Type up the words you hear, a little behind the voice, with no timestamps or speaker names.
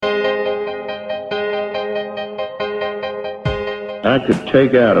I could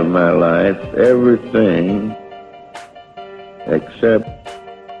take out of my life everything except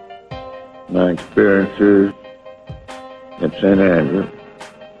my experiences at St. Andrews,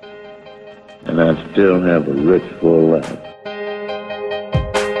 and I'd still have a rich, full life.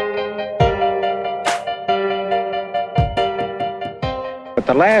 But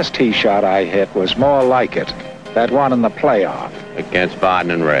the last tee shot I hit was more like it. That one in the playoff. Against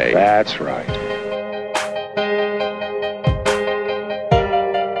Barton and Ray. That's right.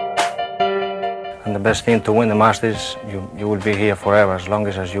 And the best thing to win the Masters, you will be here forever as long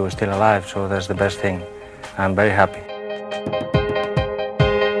as you are still alive. So that's the best thing. I'm very happy.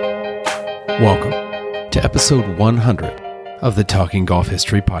 Welcome to episode 100 of the Talking Golf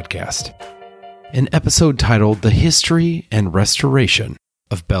History Podcast, an episode titled The History and Restoration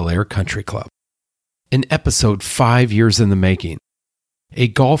of Bel Air Country Club. An episode 5 years in the making, a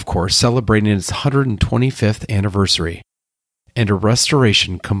golf course celebrating its 125th anniversary, and a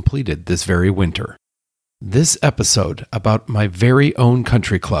restoration completed this very winter. This episode about my very own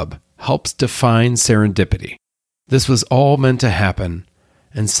country club helps define serendipity. This was all meant to happen,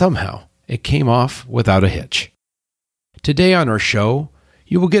 and somehow it came off without a hitch. Today on our show,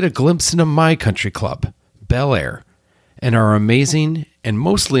 you will get a glimpse into my country club, Bel Air, and our amazing and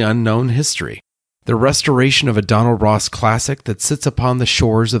mostly unknown history. The restoration of a Donald Ross classic that sits upon the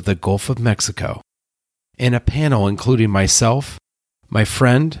shores of the Gulf of Mexico, and a panel including myself, my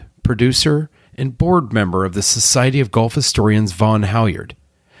friend, producer, and board member of the Society of Golf Historians, Vaughn Halyard,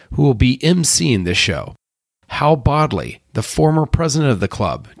 who will be emceeing this show. Hal Bodley, the former president of the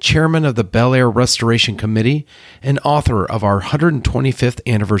club, chairman of the Bel Air Restoration Committee, and author of our 125th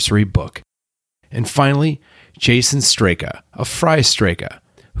anniversary book. And finally, Jason Straka of Fry Straka,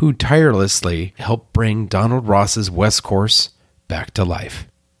 who tirelessly helped bring Donald Ross's West Course back to life.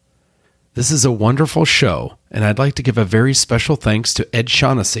 This is a wonderful show, and I'd like to give a very special thanks to Ed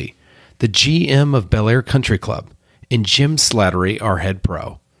Shaughnessy, the GM of Bel Air Country Club, and Jim Slattery, our head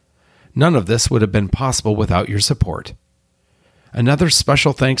pro. None of this would have been possible without your support. Another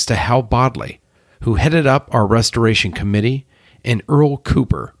special thanks to Hal Bodley, who headed up our restoration committee, and Earl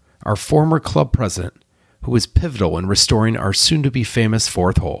Cooper, our former club president, who was pivotal in restoring our soon-to-be-famous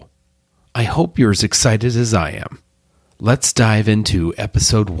fourth hole. I hope you're as excited as I am. Let's dive into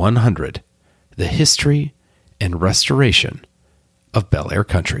episode 100, the history and restoration of Bel Air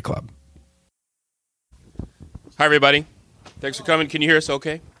Country Club. Hi, everybody. Thanks for coming. Can you hear us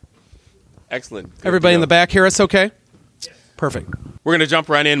okay? Excellent. Good Everybody in the back hear us okay? Yes. Perfect. We're going to jump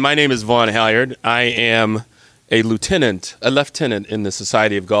right in. My name is Vaughn Halyard. I am a lieutenant in the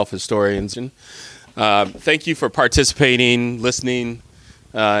Society of Golf Historians. Thank you for participating, listening,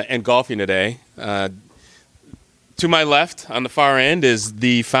 and golfing today. To my left, on the far end, is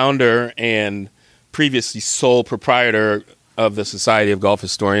the founder and previously sole proprietor of the Society of Golf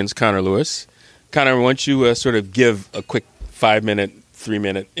Historians, Connor Lewis. Connor, why don't you sort of give a quick 5-minute,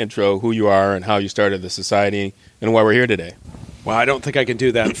 3-minute intro, who you are and how you started the Society and why we're here today. Well, I don't think I can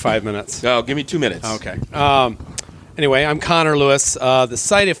do that in 5 minutes. No, give me 2 minutes. Okay. Anyway, I'm Connor Lewis. The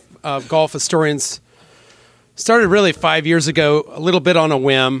Society of Golf Historians started really 5 years ago, a little bit on a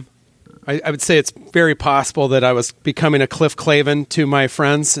whim. I would say it's very possible that I was becoming a Cliff Clavin to my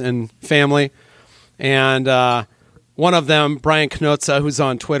friends and family. And one of them, Brian Knutza, who's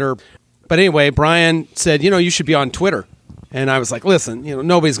on Twitter. But anyway, Brian said, you should be on Twitter. And I was like, listen,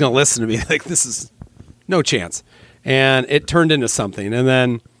 nobody's going to listen to me. Like, this is no chance. And it turned into something. And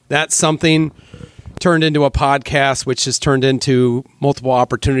then that something turned into a podcast, which has turned into multiple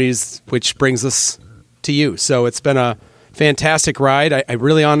opportunities, which brings us to you. So it's been a fantastic ride. I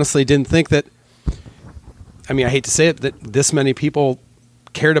really honestly didn't think that, I hate to say it, that this many people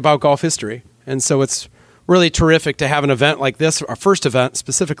cared about golf history. And so it's really terrific to have an event like this, our first event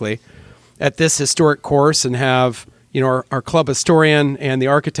specifically, at this historic course and have, our club historian and the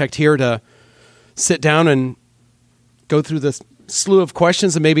architect here to sit down and go through this slew of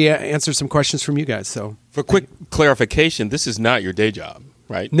questions and maybe answer some questions from you guys. So, for quick clarification, this is not your day job,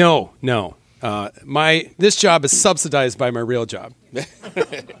 right? No. This job is subsidized by my real job.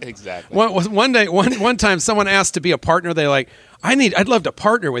 Exactly. One time, someone asked to be a partner. They're like, I'd love to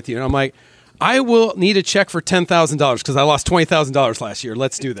partner with you, and I'm like, I will need a check for $10,000 because I lost $20,000 last year.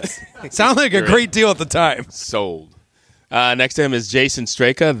 Let's do this. Sounded like a great deal at the time. Sold. Next to him is Jason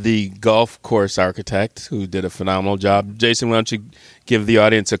Straka, the golf course architect, who did a phenomenal job. Jason, why don't you give the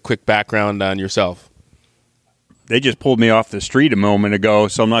audience a quick background on yourself? They just pulled me off the street a moment ago,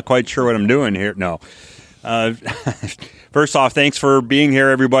 so I'm not quite sure what I'm doing here. No. First off, thanks for being here,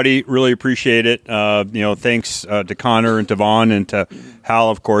 everybody. Really appreciate it. Thanks to Connor and to Vaughn and to Hal,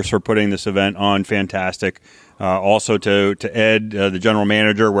 of course, for putting this event on. Fantastic. Also to Ed, the general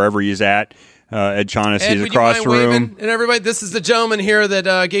manager, wherever he's at. Ed Shaughnessy is across the room. Waving? And everybody, this is the gentleman here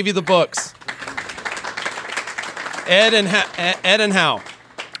that gave you the books. Ed and Hal.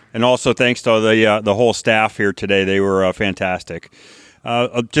 And also thanks to the whole staff here today. They were fantastic.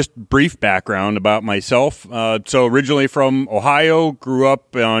 Just brief background about myself. So originally from Ohio, grew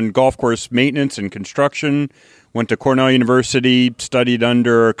up on golf course maintenance and construction. Went to Cornell University, studied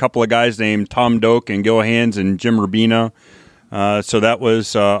under a couple of guys named Tom Doak and Gil Hands and Jim Rubina. So that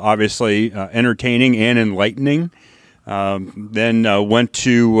was obviously entertaining and enlightening. Then went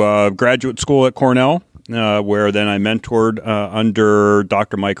to graduate school at Cornell, where then I mentored under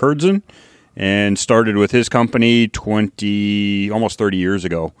Dr. Mike Herdzon and started with his company almost 30 years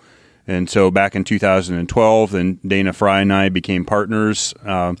ago. And so back in 2012, then Dana Fry and I became partners.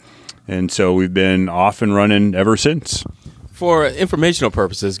 And so we've been off and running ever since. For informational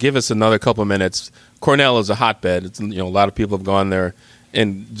purposes, give us another couple of minutes. Cornell is a hotbed. It's, a lot of people have gone there,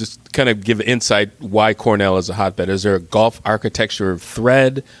 and just kind of give insight why Cornell is a hotbed. Is there a golf architecture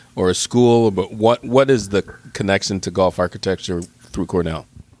thread or a school? But what is the connection to golf architecture through Cornell?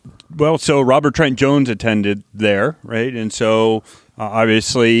 Well, so Robert Trent Jones attended there, right? And so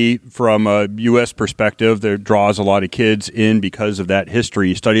obviously from a U.S. perspective, there draws a lot of kids in because of that history.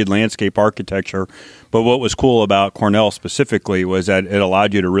 He studied landscape architecture. But what was cool about Cornell specifically was that it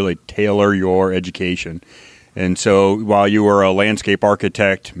allowed you to really tailor your education. And so while you were a landscape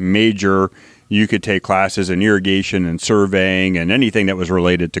architect major, you could take classes in irrigation and surveying and anything that was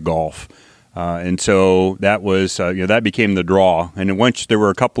related to golf. And so that was, that became the draw. And once there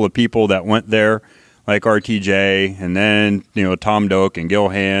were a couple of people that went there, like RTJ, and then, Tom Doak and Gil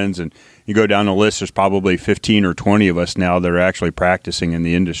Hands, and you go down the list, there's probably 15 or 20 of us now that are actually practicing in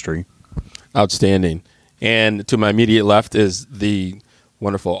the industry. Outstanding. And to my immediate left is the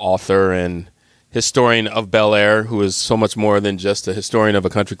wonderful author and historian of Bel Air, who is so much more than just a historian of a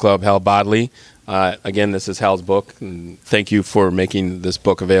country club, Hal Bodley. Again, this is Hal's book, and thank you for making this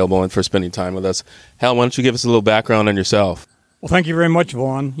book available and for spending time with us. Hal, why don't you give us a little background on yourself? Well, thank you very much,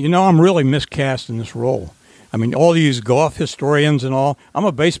 Vaughn. I'm really miscast in this role. I mean, all these golf historians and all, I'm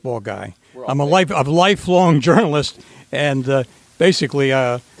a baseball guy. I'm a lifelong journalist, and basically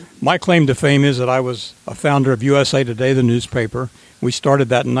my claim to fame is that I was a founder of USA Today, the newspaper. We started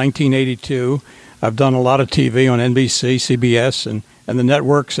that in 1982. I've done a lot of TV on NBC, CBS, and the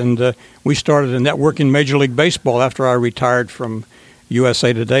networks, and we started a network in Major League Baseball after I retired from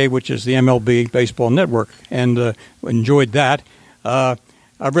USA Today, which is the MLB baseball network, and enjoyed that.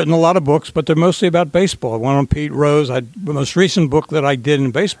 I've written a lot of books, but they're mostly about baseball. One on Pete Rose. The most recent book that I did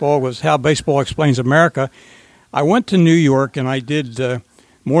in baseball was How Baseball Explains America. I went to New York, and I did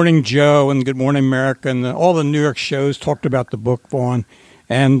Morning Joe and Good Morning America, and all the New York shows talked about the book, Vaughn,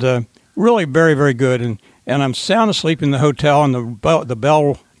 and really very, very good. And I'm sound asleep in the hotel, and the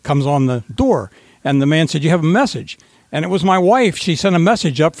bell comes on the door, and the man said, "You have a message." And it was my wife. She sent a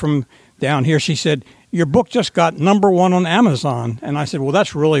message up from down here. She said, "Your book just got #1 on Amazon." And I said, "Well,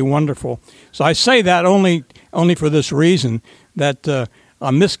 that's really wonderful." So I say that only for this reason, that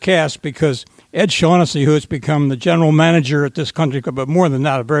I'm miscast because Ed Shaughnessy, who has become the general manager at this country club, but more than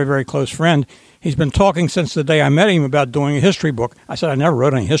that, a very, very close friend, he's been talking since the day I met him about doing a history book. I said, I never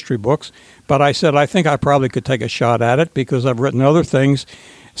wrote any history books, but I said, I think I probably could take a shot at it because I've written other things.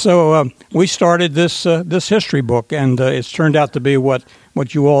 So we started this history book, and it's turned out to be what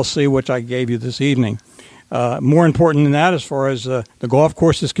you all see, which I gave you this evening. More important than that, as far as the golf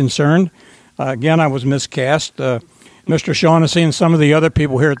course is concerned, again, I was miscast. Mr. Shaughnessy and some of the other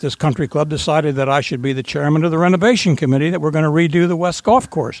people here at this country club decided that I should be the chairman of the renovation committee, that we're going to redo the West Golf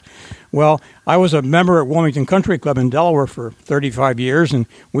Course. Well, I was a member at Wilmington Country Club in Delaware for 35 years, and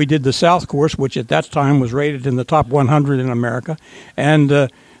we did the South Course, which at that time was rated in the top 100 in America.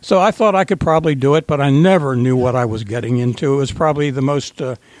 And so I thought I could probably do it, but I never knew what I was getting into. It was probably the most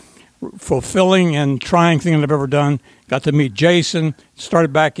fulfilling and trying thing that I've ever done. Got to meet Jason,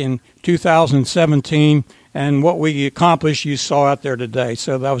 started back in 2017, and what we accomplished you saw out there today.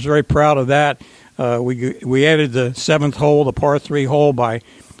 So I was very proud of that. We added the 7th hole, the par 3 hole, by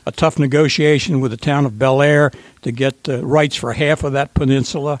a tough negotiation with the town of Bel Air to get rights for half of that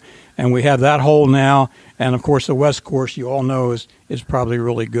peninsula, and we have that hole now. And, of course, the West Course, you all know, is probably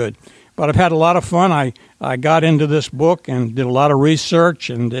really good. But I've had a lot of fun. I got into this book and did a lot of research,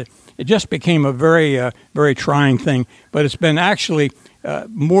 and it just became a very, very trying thing. But it's been actually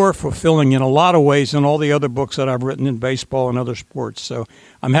more fulfilling in a lot of ways than all the other books that I've written in baseball and other sports. So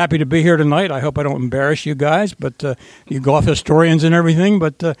I'm happy to be here tonight. I hope I don't embarrass you guys, but you golf historians and everything,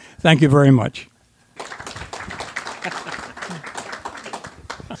 but thank you very much.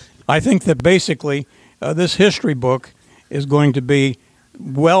 I think that basically this history book is going to be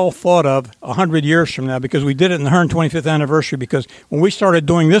well thought of 100 years from now, because we did it in the 125th anniversary, because when we started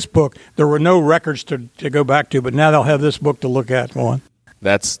doing this book, there were no records to go back to, but now they'll have this book to look at. Vaughn.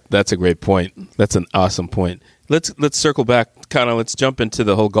 That's a great point. That's an awesome point. Let's circle back, kind of. Let's jump into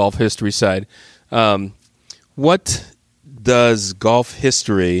the whole golf history side. What does golf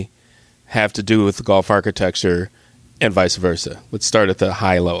history have to do with golf architecture and vice versa? Let's start at the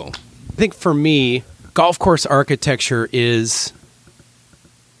high level. I think for me, golf course architecture it's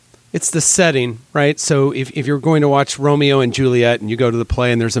the setting, right? So if you're going to watch Romeo and Juliet and you go to the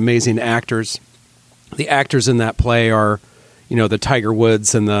play and there's amazing actors, the actors in that play are, the Tiger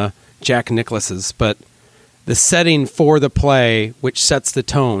Woods and the Jack Nicklaus's, but the setting for the play, which sets the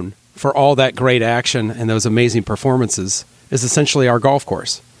tone for all that great action and those amazing performances, is essentially our golf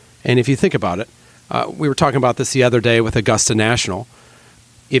course. And if you think about it, we were talking about this the other day with Augusta National.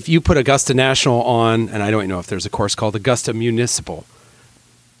 If you put Augusta National on, and I don't know if there's a course called Augusta Municipal,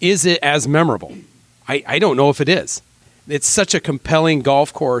 is it as memorable? I don't know if it is. It's such a compelling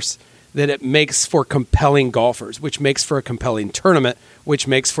golf course that it makes for compelling golfers, which makes for a compelling tournament, which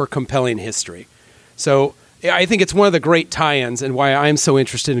makes for compelling history. So I think it's one of the great tie-ins and why I'm so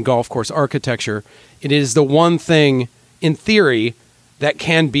interested in golf course architecture. It is the one thing, in theory, that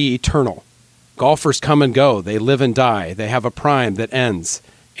can be eternal. Golfers come and go. They live and die. They have a prime that ends.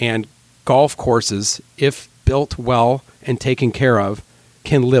 And golf courses, if built well and taken care of,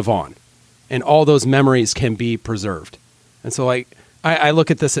 can live on. And all those memories can be preserved. And so I look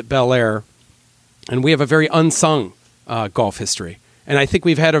at this at Bel Air, and we have a very unsung golf history. And I think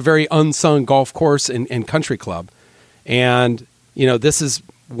we've had a very unsung golf course and country club. And, this is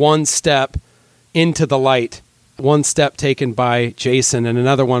one step into the light, one step taken by Jason and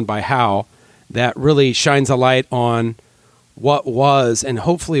another one by Hal, that really shines a light on what was and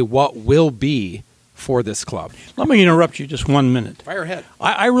hopefully what will be for this club. Let me interrupt you just 1 minute. Fire ahead.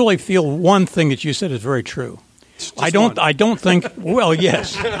 I really feel one thing that you said is very true. I don't think. Well,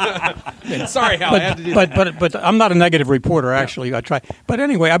 yes. Sorry, Hal. I had to do that. But I'm not a negative reporter. Actually, I try. But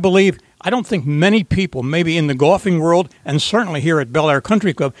anyway, I don't think many people, maybe in the golfing world, and certainly here at Bel Air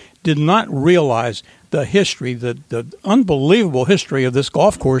Country Club, did not realize the history, the unbelievable history of this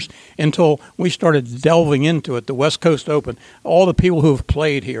golf course until we started delving into it. The West Coast Open, all the people who have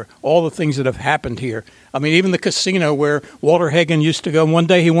played here, all the things that have happened here. I mean, even the casino where Walter Hagen used to go. One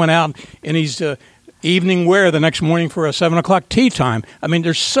day he went out in his evening wear the next morning for a 7 o'clock tee time. I mean,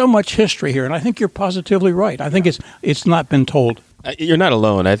 there's so much history here, and I think you're positively right. I think it's not been told. You're not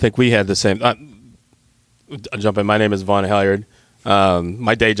alone. I think we had the same. I'll jump in. My name is Vaughn Halyard.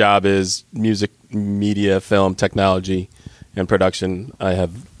 My day job is music, media, film, technology, and production. I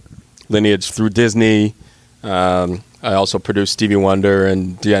have lineage through Disney. I also produced Stevie Wonder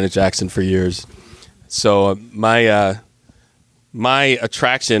and Janet Jackson for years. So my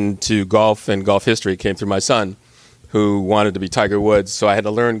attraction to golf and golf history came through my son, who wanted to be Tiger Woods. So I had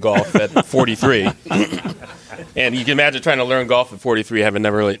to learn golf at 43. And you can imagine trying to learn golf at 43, having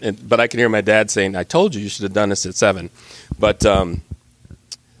never really. But I can hear my dad saying, "I told you should have done this at 7." But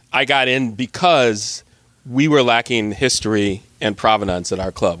I got in because we were lacking history and provenance at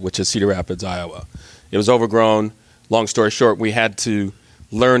our club, which is Cedar Rapids, Iowa. It was overgrown. Long story short, we had to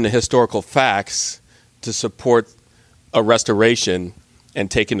learn the historical facts to support a restoration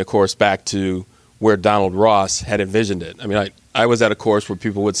and taking the course back to where Donald Ross had envisioned it. I mean, I was at a course where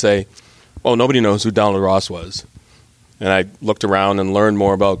people would say, "Oh, nobody knows who Donald Ross was." And I looked around and learned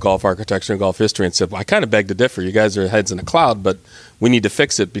more about golf architecture and golf history and said, well, I kind of beg to differ. You guys are heads in a cloud, but we need to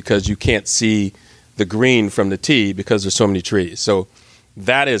fix it because you can't see the green from the tee because there's so many trees. So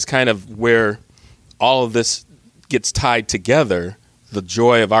that is kind of where all of this gets tied together. The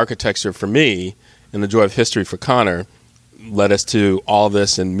joy of architecture for me and the joy of history for Connor led us to all of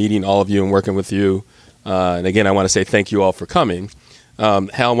this and meeting all of you and working with you. And again, I want to say thank you all for coming.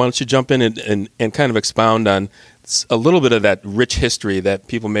 Hal, why don't you jump in and kind of expound on a little bit of that rich history that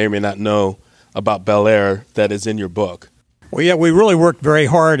people may or may not know about Bel Air that is in your book? Well, yeah, we really worked very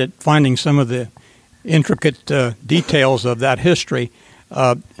hard at finding some of the intricate details of that history.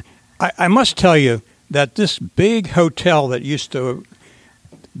 I must tell you that this big hotel that used to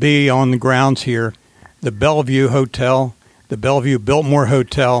be on the grounds here, the Bellevue Hotel, the Bellevue Biltmore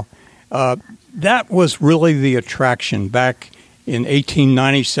Hotel, that was really the attraction back in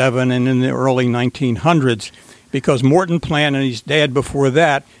 1897 and in the early 1900s, because Morton Plant and his dad before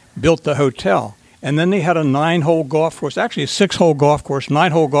that built the hotel. And then they had a 9-hole golf course, actually a 6-hole golf course,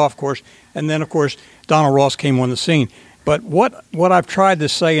 9-hole golf course, and then, of course, Donald Ross came on the scene. But what I've tried to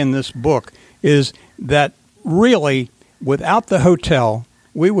say in this book is that really, without the hotel,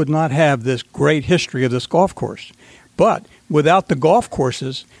 we would not have this great history of this golf course. But without the golf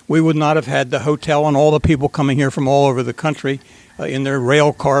courses, we would not have had the hotel and all the people coming here from all over the country in their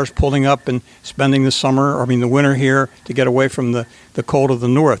rail cars pulling up and spending the winter here to get away from the cold of the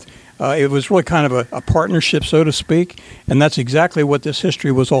north. It was really kind of a partnership, so to speak, and that's exactly what this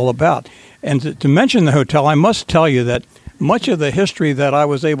history was all about. And to mention the hotel, I must tell you that much of the history that I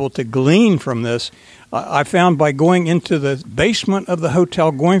was able to glean from this, I found by going into the basement of the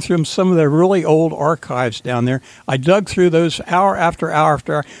hotel, going through some of their really old archives down there. I dug through those hour after hour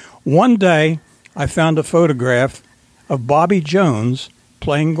after hour. One day, I found a photograph of Bobby Jones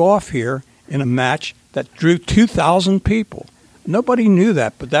playing golf here in a match that drew 2,000 people. Nobody knew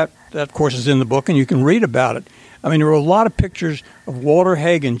that, but that of course, is in the book, and you can read about it. I mean, there were a lot of pictures of Walter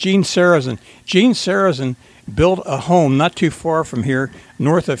Hagen, Gene Sarazen. Gene Sarazen built a home not too far from here,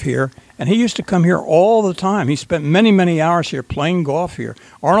 north of here, and he used to come here all the time. He spent many, many hours here playing golf here.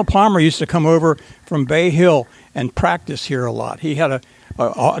 Arnold Palmer used to come over from Bay Hill and practice here a lot. He had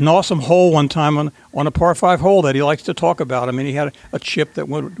an awesome hole one time on a par 5 hole that he likes to talk about. I mean, he had a chip that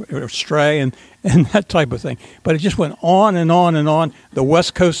went astray and that type of thing. But it just went on and on and on. The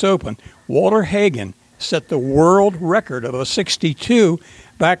West Coast Open. Walter Hagen set the world record of a 62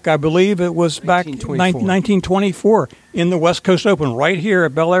 back, I believe it was back 1924 in the West Coast Open right here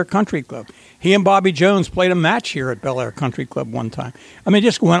at Bel Air Country Club. He and Bobby Jones played a match here at Bel Air Country Club one time. I mean, it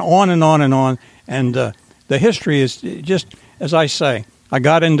just went on and on and on. And the history is just, as I say, I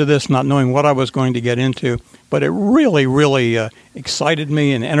got into this not knowing what I was going to get into, but it really, really excited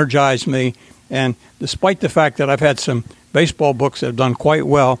me and energized me. And despite the fact that I've had some baseball books that have done quite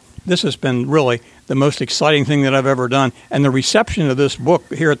well, this has been really the most exciting thing that I've ever done. And the reception of this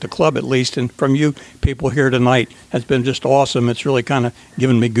book here at the club, at least, and from you people here tonight, has been just awesome. It's really kind of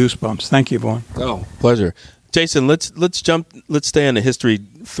given me goosebumps. Thank you, Vaughn. Oh, pleasure. Jason, let's stay on the history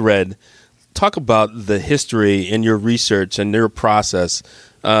thread. Talk about the history in your research and your process.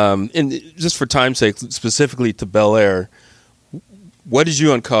 And just for time's sake, specifically to Bel Air, what did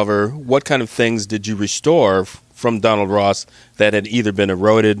you uncover? What kind of things did you restore from Donald Ross that had either been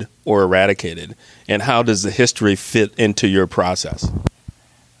eroded or eradicated? And how does the history fit into your process?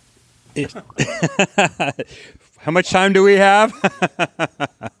 How much time do we have?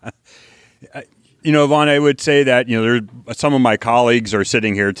 Vaughn, I would say that, some of my colleagues are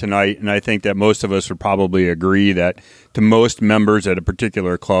sitting here tonight, and I think that most of us would probably agree that to most members at a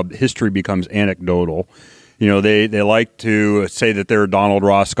particular club, history becomes anecdotal. They like to say that they're a Donald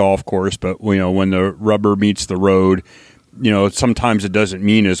Ross golf course, but, when the rubber meets the road, sometimes it doesn't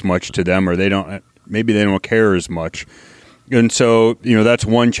mean as much to them, or maybe they don't care as much. And so, that's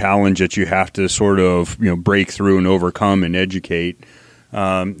one challenge that you have to sort of, break through and overcome and educate.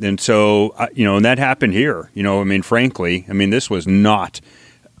 And so, and that happened here. Frankly, this was not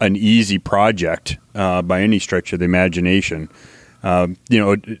an easy project by any stretch of the imagination.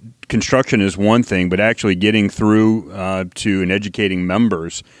 Construction is one thing, but actually getting through to and educating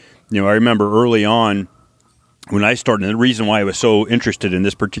members. I remember early on when I started, and the reason why I was so interested in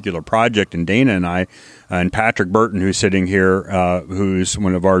this particular project, and Dana and I, and Patrick Burton, who's sitting here, who's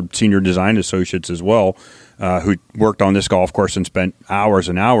one of our senior design associates as well, who worked on this golf course and spent hours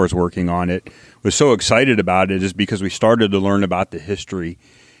and hours working on it, was so excited about it is because we started to learn about the history.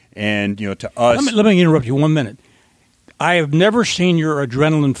 And, to us... Let me interrupt you 1 minute. I have never seen your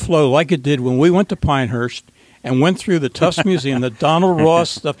adrenaline flow like it did when we went to Pinehurst and went through the Tufts Museum, the Donald Ross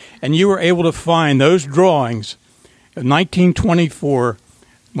stuff, and you were able to find those drawings of 1924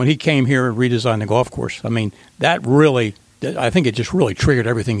 when he came here and redesigned the golf course. That really... I think it just really triggered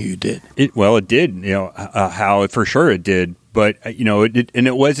everything you did. It did. How for sure it did. But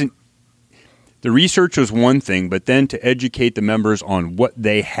it wasn't. The research was one thing, but then to educate the members on what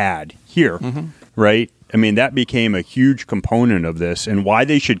they had here, right? That became a huge component of this and why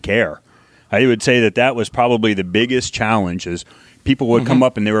they should care. I would say that was probably the biggest challenge. Is people would come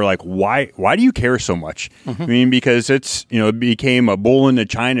up and they were like, "Why do you care so much?" Because it's it became a bull in the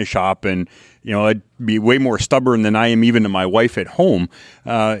china shop and. I'd be way more stubborn than I am even to my wife at home,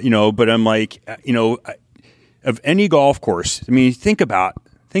 but I'm like, of any golf course, think about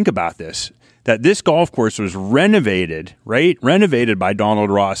this, that this golf course was renovated by Donald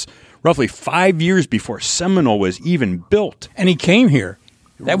Ross roughly 5 years before Seminole was even built. And he came here.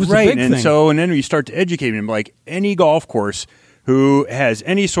 That was the big thing. And then we start to educate him, like any golf course who has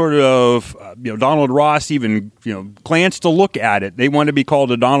any sort of, Donald Ross even, glanced to look at it. They want to be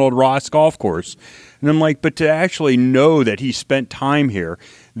called a Donald Ross golf course. And I'm like, but to actually know that he spent time here,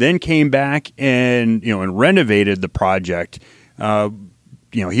 then came back and, and renovated the project,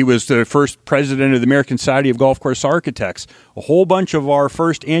 he was the first president of the American Society of Golf Course Architects. A whole bunch of our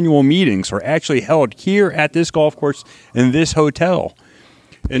first annual meetings were actually held here at this golf course in this hotel.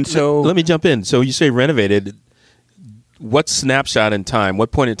 And so, let me jump in. So you say renovated. What snapshot in time,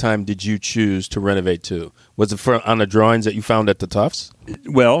 what point in time did you choose to renovate to? Was it on the drawings that you found at the Tufts?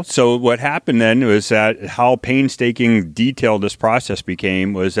 Well, so what happened then was that how painstaking detailed this process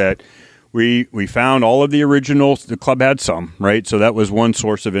became was that we found all of the originals. The club had some, right? So that was one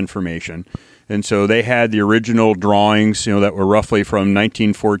source of information. And so they had the original drawings, that were roughly from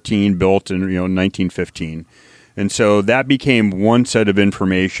 1914 built in, 1915. And so that became one set of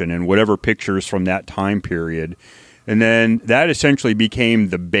information and whatever pictures from that time period. And then that essentially became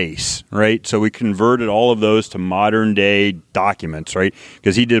the base, right? So we converted all of those to modern day documents, right?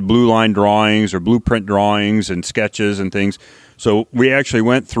 Because he did blue line drawings or blueprint drawings and sketches and things. So we actually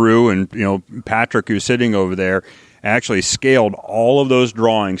went through and, Patrick, who's sitting over there, actually scaled all of those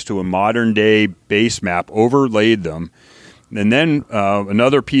drawings to a modern day base map, overlaid them. And then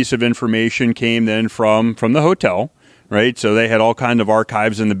another piece of information came then from the hotel, right? So they had all kinds of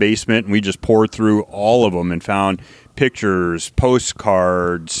archives in the basement, and we just poured through all of them and found pictures,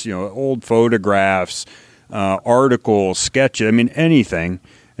 postcards, old photographs, articles, sketches, anything.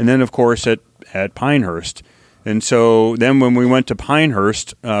 And then, of course, at Pinehurst. And so then when we went to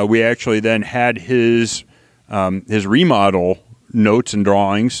Pinehurst, we actually then had his remodel notes and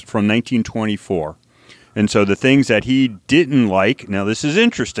drawings from 1924. And so the things that he didn't like, now this is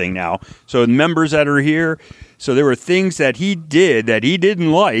interesting now. So the members that are here, so there were things that he did that he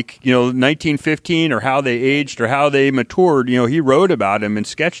didn't like, 1915 or how they aged or how they matured. He wrote about them and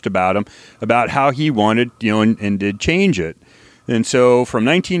sketched about them, about how he wanted, and did change it. And so from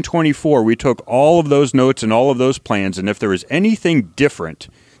 1924, we took all of those notes and all of those plans, and if there was anything different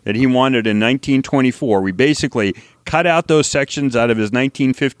that he wanted in 1924, we basically cut out those sections out of his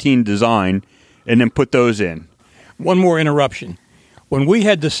 1915 design and then put those in. One more interruption. When we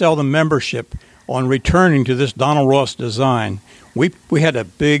had to sell the membership on returning to this Donald Ross design, we had a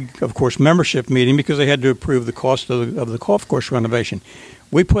big, of course, membership meeting because they had to approve the cost of the golf course renovation.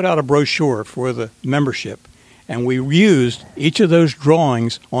 We put out a brochure for the membership, and we used each of those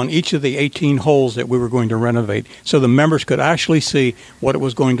drawings on each of the 18 holes that we were going to renovate so the members could actually see what it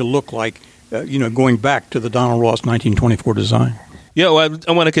was going to look like, going back to the Donald Ross 1924 design. Yeah, well,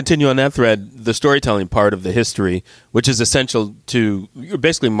 I want to continue on that thread, the storytelling part of the history, which is essential to you're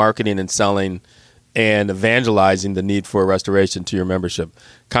basically marketing and selling and evangelizing the need for restoration to your membership.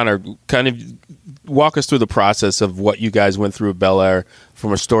 Kind of walk us through the process of what you guys went through at Bel Air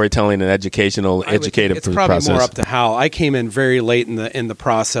from a storytelling and educative process. It's probably more up to Hal. I came in very late in the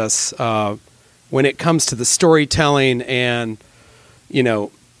process when it comes to the storytelling and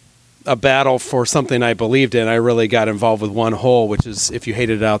a battle for something I believed in. I really got involved with one hole, which is, if you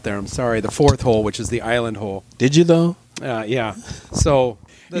hated it out there, I'm sorry, the fourth hole, which is the island hole. Did you, though? Yeah. So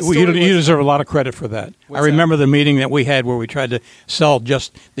you deserve a lot of credit for that. I remember the meeting that we had where we tried to sell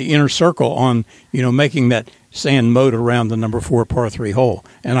just the inner circle on, making that sand moat around the number 4 par 3 hole.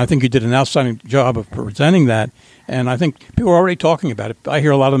 And I think you did an outstanding job of presenting that. And I think people are already talking about it. I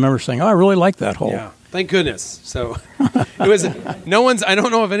hear a lot of members saying, I really like that hole. Yeah. Thank goodness. So it was I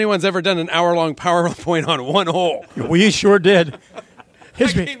don't know if anyone's ever done an hour-long PowerPoint on one hole. We sure did.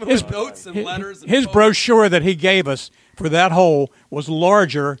 His notes and letters. And his brochure that he gave us for that hole was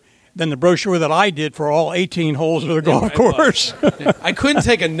larger than the brochure that I did for all 18 holes of the golf course. I couldn't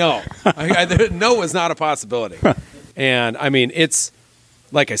take a no. No was not a possibility. And, it's,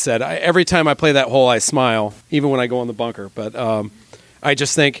 like I said, every time I play that hole, I smile, even when I go in the bunker. But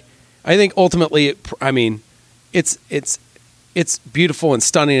I think ultimately, it's beautiful and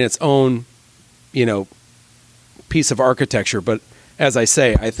stunning in its own, piece of architecture. But as I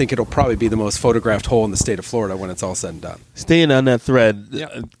say, I think it'll probably be the most photographed hole in the state of Florida when it's all said and done. Staying on that thread,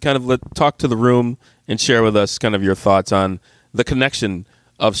 kind of talk to the room and share with us kind of your thoughts on the connection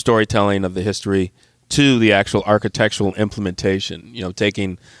of storytelling of the history to the actual architectural implementation.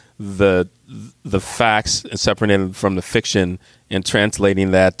 Taking the facts separated from the fiction and translating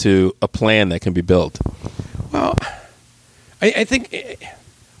that to a plan that can be built. Well, I think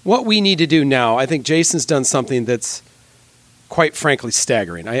what we need to do now, I think Jason's done something that's quite frankly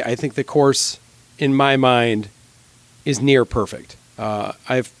staggering. I think the course, in my mind, is near perfect.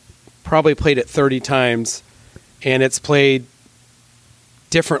 I've probably played it 30 times, and it's played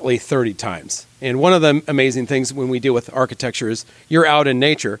differently 30 times. And one of the amazing things when we deal with architecture is you're out in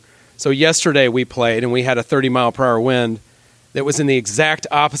nature. So yesterday we played, and we had a 30-mile-per-hour wind that was in the exact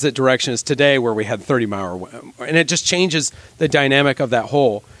opposite direction as today, where we had 30-mile wind. And it just changes the dynamic of that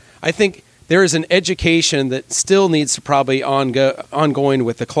hole. I think there is an education that still needs to probably ongoing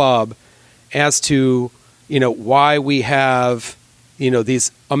with the club as to, why we have,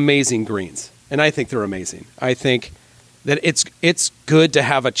 these amazing greens. And I think they're amazing. I think that it's good to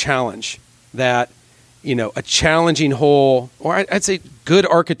have a challenge that, a challenging hole, or I'd say good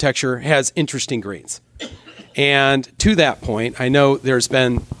architecture has interesting greens. And to that point, I know there's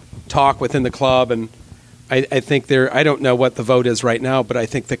been talk within the club, and I think I don't know what the vote is right now, but I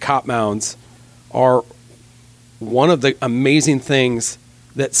think the cop mounds are one of the amazing things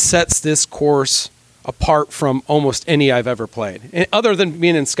that sets this course apart from almost any I've ever played, and other than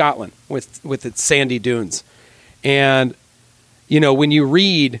being in Scotland with its sandy dunes. And, when you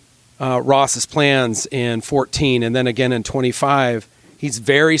read Ross's plans in 14 and then again in 25, he's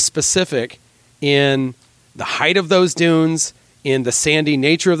very specific in the height of those dunes, in the sandy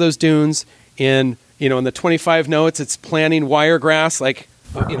nature of those dunes, in the 25 notes, it's planting wiregrass,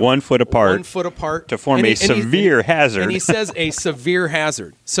 1 foot apart. 1 foot apart. To form a severe hazard. And he says a severe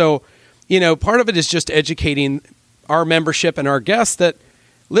hazard. So, part of it is just educating our membership and our guests that,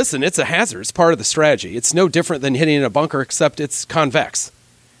 listen, it's a hazard. It's part of the strategy. It's no different than hitting in a bunker, except it's convex.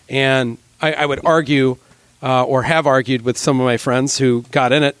 And I would argue, or have argued with some of my friends who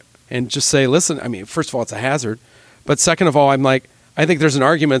got in it and just say, listen, first of all, it's a hazard. But second of all, I'm like, I think there's an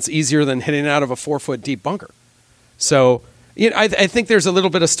argument it's easier than hitting out of a 4 foot deep bunker. So, I think there's a little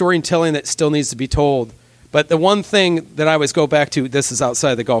bit of storytelling that still needs to be told. But the one thing that I always go back to, this is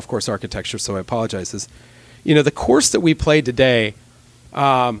outside the golf course architecture, so I apologize, is, the course that we played today,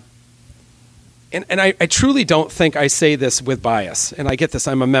 and I truly don't think I say this with bias, and I get this,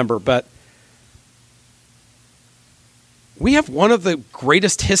 I'm a member, but we have one of the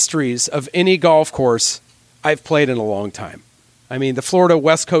greatest histories of any golf course I've played in a long time. The Florida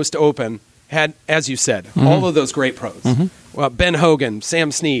West Coast Open had, as you said, all of those great pros. Well, Ben Hogan,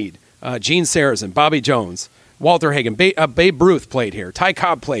 Sam Snead, Gene Sarazen, Bobby Jones, Walter Hagen, Babe Ruth played here, Ty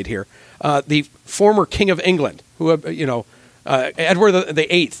Cobb played here, the former King of England, who, Edward the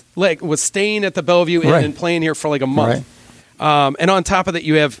Eighth, was staying at the Bellevue Inn and playing here for a month. Right. And on top of that,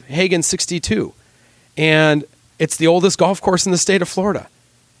 you have Hagen 62. And it's the oldest golf course in the state of Florida.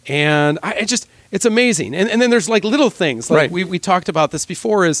 And it's amazing. And then there's little things. We talked about this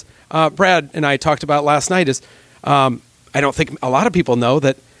before, is Brad and I talked about last night, is I don't think a lot of people know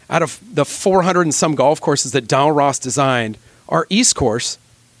that out of the 400 and some golf courses that Donald Ross designed, our East course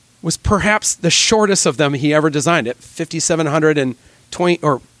was perhaps the shortest of them he ever designed at 5,720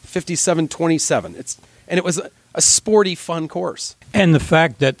 or 5,727. And it was a sporty, fun course. And the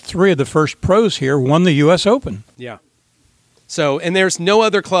fact that 3 of the first pros here won the U.S. Open. Yeah. So, and there's no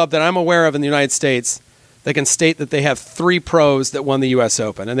other club that I'm aware of in the United States that can state that they have 3 pros that won the U.S.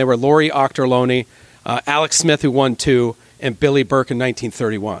 Open. And they were Laurie Ochterlony, Alex Smith, who won 2, and Billy Burke in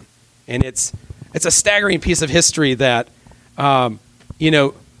 1931. And it's a staggering piece of history that, and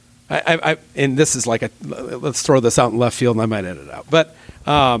this is let's throw this out in left field and I might edit it out. But,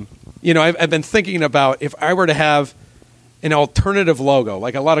 I've been thinking about if I were to have an alternative logo,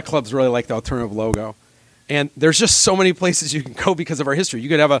 a lot of clubs really like the alternative logo. And there's just so many places you can go because of our history. You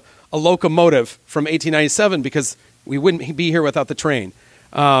could have a locomotive from 1897 because we wouldn't be here without the train.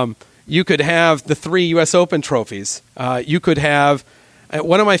 You could have the 3 U.S. Open trophies. You could have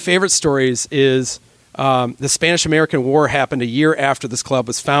one of my favorite stories is the Spanish-American War happened a year after this club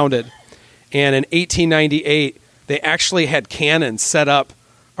was founded. And in 1898, they actually had cannons set up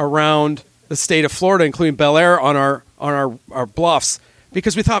around the state of Florida, including Bel Air, on our bluffs,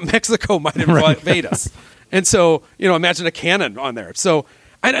 because we thought Mexico might invade us. And so, imagine a cannon on there. So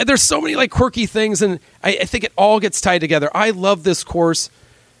there's so many quirky things, and I think it all gets tied together. I love this course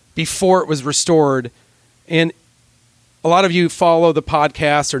before it was restored. And a lot of you follow the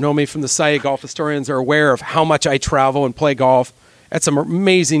podcast or know me from the Society of Golf Historians are aware of how much I travel and play golf at some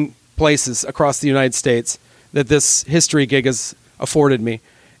amazing places across the United States that this history gig has afforded me.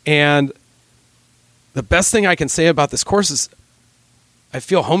 And the best thing I can say about this course is I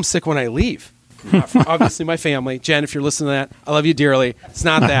feel homesick when I leave. Obviously, my family. Jen, if you're listening to that, I love you dearly. It's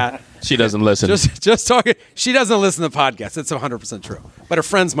not that. She doesn't listen. Just talking. She doesn't listen to the podcast. It's 100% true. But her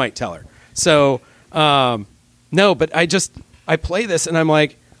friends might tell her. So, no, but I play this, and I'm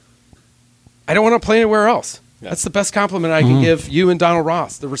like, I don't want to play anywhere else. Yeah. That's the best compliment I can give you and Donald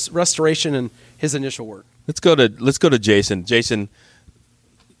Ross, the restoration and his initial work. Let's go to Jason. Jason,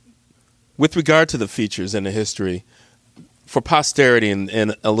 with regard to the features and the history, for posterity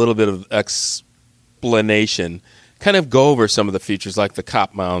and a little bit of explanation, kind of go over some of the features like the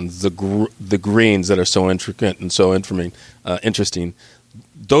cop mounds, the greens that are so intricate and so interesting.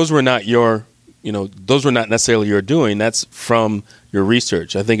 Those were not your those were not necessarily your doing. That's from your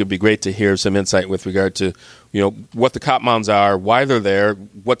research. I think it'd be great to hear some insight with regard to, what the cop mounds are, why they're there,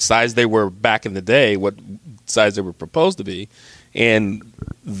 what size they were back in the day, what size they were proposed to be, and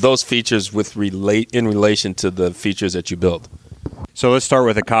those features in relation to the features that you built. So let's start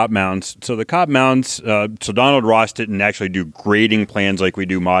with the cop mounds. So the cop mounds, so Donald Ross didn't actually do grading plans like we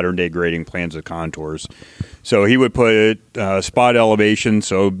do modern day grading plans of contours. So he would put spot elevation,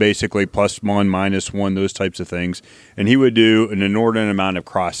 so basically +1, -1, those types of things. And he would do an inordinate amount of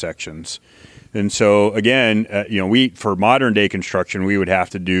cross sections. And so again, for modern day construction, we would have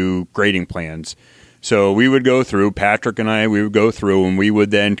to do grading plans. So we would go through, Patrick and I, we would go through, and we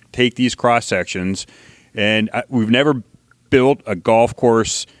would then take these cross sections. And we've never built a golf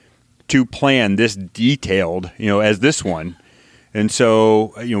course to plan this detailed, as this one. And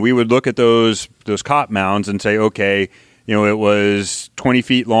so, we would look at those cop mounds and say, okay, it was 20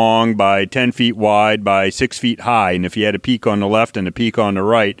 feet long by 10 feet wide by 6 feet high. And if you had a peak on the left and a peak on the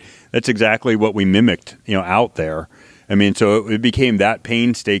right, that's exactly what we mimicked, out there. I mean, so it became that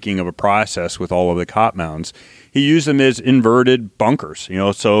painstaking of a process with all of the cop mounds. He used them as inverted bunkers,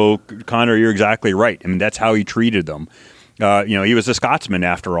 so Connor, you're exactly right. I mean, that's how he treated them. He was a Scotsman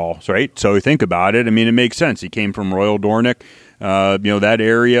after all, right? So think about it. I mean, it makes sense. He came from Royal Dornoch, that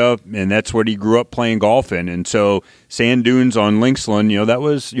area, and that's what he grew up playing golf in. And so sand dunes on Linksland, that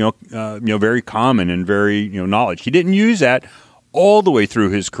was, very common and very, knowledge. He didn't use that all the way through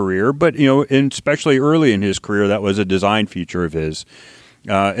his career, but, and especially early in his career, that was a design feature of his.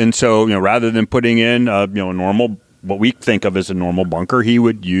 And so, rather than putting in, normal, what we think of as a normal bunker, he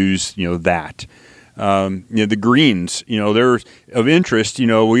would use, that. The greens, they're of interest.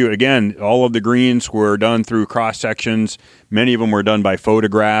 All of the greens were done through cross sections. Many of them were done by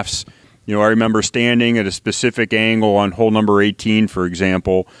photographs. I remember standing at a specific angle on hole number 18, for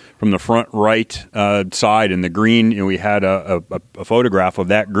example, from the front right side in the green. We had a photograph of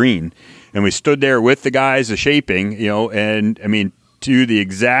that green, and we stood there with the guys, the shaping, and I mean, to the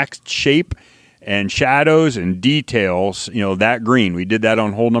exact shape and shadows and details, that green. We did that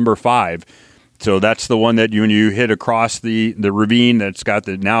on hole number 5. So that's the one that when you hit across the ravine that's got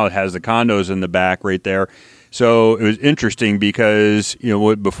now it has the condos in the back right there. So it was interesting because,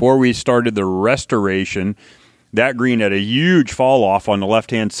 before we started the restoration, that green had a huge fall off on the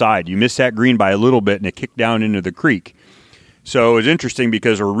left-hand side. You missed that green by a little bit and it kicked down into the creek. So it was interesting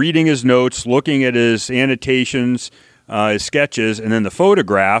because we're reading his notes, looking at his annotations, his sketches, and then the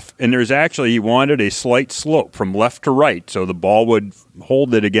photograph, and he wanted a slight slope from left to right so the ball would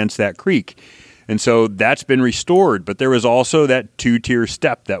hold it against that creek. And so that's been restored, but there was also that 2-tier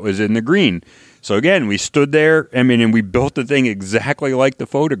step that was in the green. So again, we stood there, and we built the thing exactly like the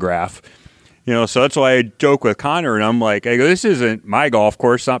photograph. So that's why I joke with Connor, and I'm like, this isn't my golf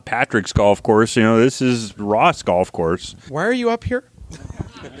course, not Patrick's golf course. This is Ross' golf course. Why are you up here?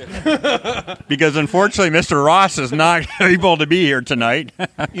 Because unfortunately, Mr. Ross is not able to be here tonight.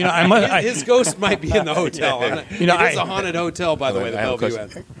 His ghost might be in the hotel. It is a haunted hotel, by the way, the Bellevue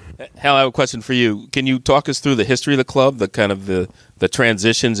Inn. Hal, I have a question for you. Can you talk us through the history of the club, the kind of the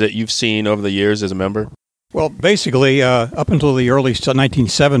transitions that you've seen over the years as a member? Well, basically, up until the early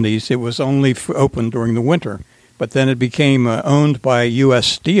 1970s, it was only open during the winter. But then it became owned by U.S.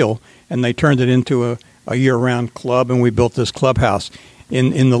 Steel, and they turned it into a year-round club, and we built this clubhouse.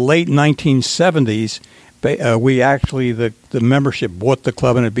 In the late 1970s, we actually, the membership bought the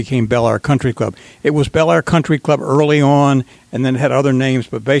club, and it became Bel Air Country Club. It was Bel Air Country Club early on, and then it had other names,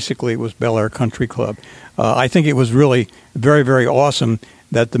 but basically it was Bel Air Country Club. I think it was really very, very awesome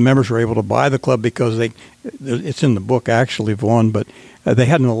that the members were able to buy the club because it's in the book actually, Vaughn, but they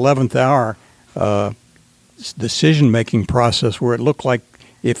had an 11th hour decision-making process where it looked like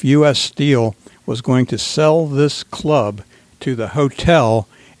if U.S. Steel was going to sell this club to the hotel,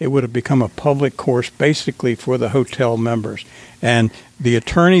 it would have become a public course basically for the hotel members. And the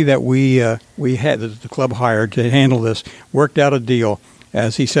attorney that we had, the club hired to handle this, worked out a deal.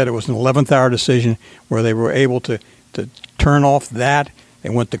 As he said, it was an 11th hour decision where they were able to turn off that. They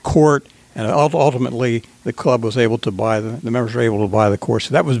went to court, and ultimately the club was able to buy, the members were able to buy the course.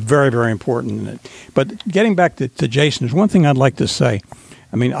 So that was very, very important. But getting back to Jason, there's one thing I'd like to say.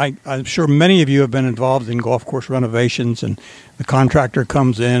 I mean, I'm sure many of you have been involved in golf course renovations, and the contractor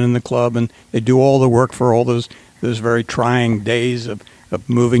comes in the club, and they do all the work for all those very trying days of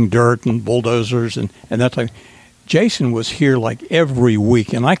moving dirt and bulldozers and that type. Jason was here like every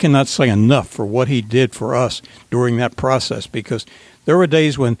week, and I cannot say enough for what he did for us during that process, because there were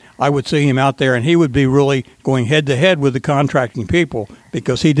days when I would see him out there and he would be really going head-to-head with the contracting people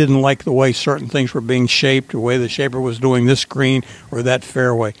because he didn't like the way certain things were being shaped, the way the shaper was doing this green or that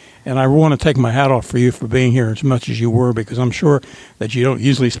fairway. And I want to take my hat off for you for being here as much as you were, because I'm sure that you don't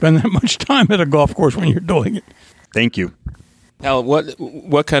usually spend that much time at a golf course when you're doing it. Thank you. Al,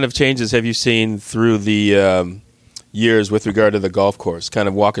 what kind of changes have you seen through the years with regard to the golf course? Kind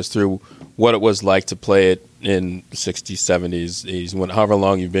of walk us through what it was like to play it in the 60s, 70s, 80s, however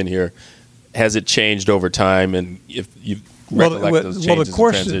long you've been here. Has it changed over time? And if you recollect those changes the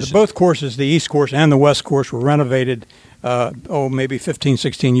courses, both courses, the East course and the West course, were renovated, maybe 15,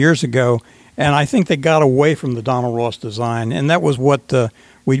 16 years ago. And I think they got away from the Donald Ross design. And that was what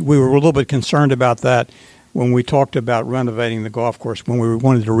we were a little bit concerned about that when we talked about renovating the golf course, when we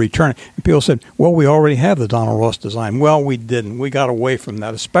wanted to return it. And people said, well, we already have the Donald Ross design. Well, we didn't. We got away from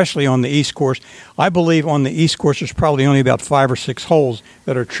that, especially on the East course. I believe on the East course there's probably only about 5 or 6 holes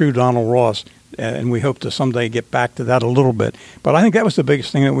that are true Donald Ross, and we hope to someday get back to that a little bit. But I think that was the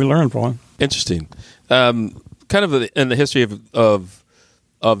biggest thing that we learned from it. Interesting. Kind of in the history of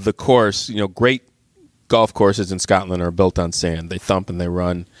the course, great golf courses in Scotland are built on sand. They thump and they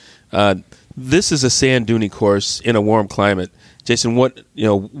run. This is a sand duny course in a warm climate. Jason,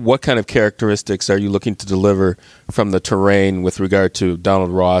 what kind of characteristics are you looking to deliver from the terrain with regard to Donald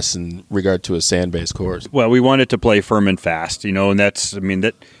Ross and regard to a sand-based course? Well, we wanted to play firm and fast, and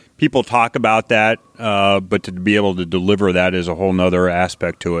that people talk about that, but to be able to deliver that is a whole nother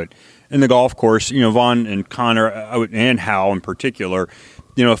aspect to it. In the golf course, Vaughn and Connor and Hal in particular,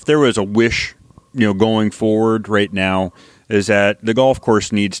 if there was a wish, going forward right now, is that the golf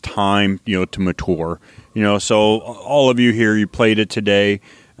course needs time, to mature. So all of you here, you played it today,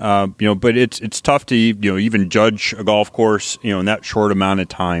 but it's tough to, even judge a golf course, in that short amount of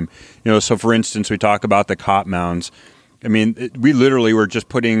time. So for instance, we talk about the cop mounds. We literally were just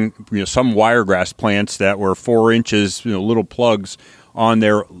putting, some wiregrass plants that were 4 inches, little plugs on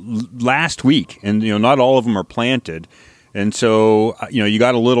there last week, and not all of them are planted. And so, you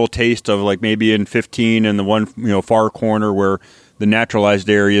got a little taste of like maybe in 15 in the one, far corner where the naturalized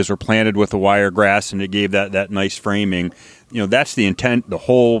areas were planted with the wiregrass, and it gave that nice framing. That's the intent. The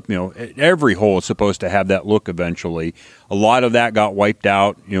whole, every hole is supposed to have that look eventually. A lot of that got wiped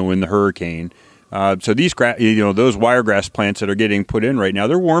out, in the hurricane. So these, those wiregrass plants that are getting put in right now,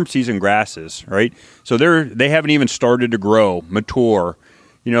 they're warm season grasses, right? So they haven't even started to grow, mature.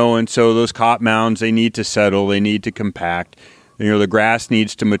 And so those cop mounds, they need to settle, they need to compact. The grass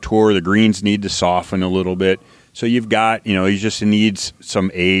needs to mature, the greens need to soften a little bit. So you've got, it just needs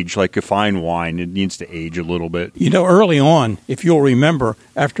some age, like a fine wine. It needs to age a little bit. Early on, if you'll remember,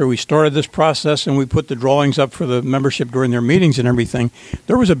 after we started this process and we put the drawings up for the membership during their meetings and everything,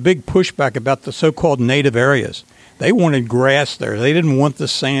 there was a big pushback about the so-called native areas. They wanted grass there. They didn't want the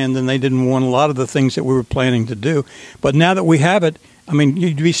sand, and they didn't want a lot of the things that we were planning to do. But now that we have it,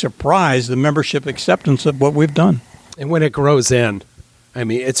 you'd be surprised the membership acceptance of what we've done. And when it grows in,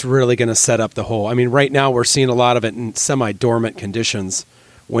 it's really going to set up the hole. Right now we're seeing a lot of it in semi-dormant conditions.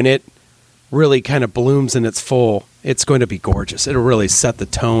 When it really kind of blooms in its full, it's going to be gorgeous. It'll really set the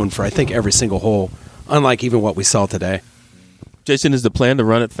tone for, I think, every single hole, unlike even what we saw today. Jason, is the plan to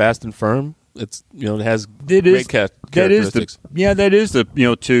run it fast and firm? It has great characteristics. That is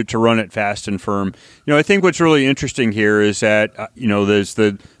to run it fast and firm. I think what's really interesting here is that there's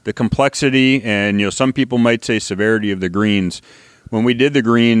the complexity and some people might say severity of the greens. When we did the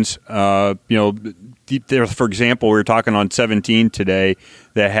greens, for example, we were talking on 17 today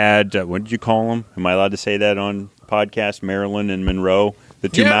that had what did you call them? Am I allowed to say that on podcast? Maryland and Monroe, the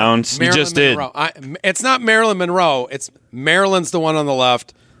two mounds. You just did. It's not Maryland Monroe. It's Maryland's the one on the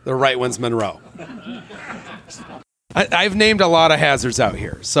left. The right one's Monroe. I've named a lot of hazards out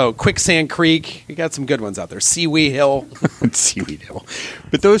here. So Quicksand Creek, you got some good ones out there. Seaweed Hill. Seaweed Hill.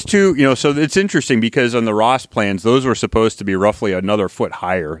 But those two, so it's interesting because on the Ross plans, those were supposed to be roughly another foot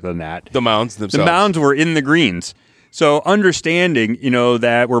higher than that. The mounds themselves. The mounds were in the greens. So understanding,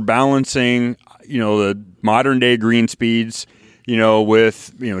 that we're balancing, the modern day green speeds,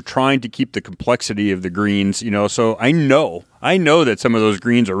 with, trying to keep the complexity of the greens, so I know that some of those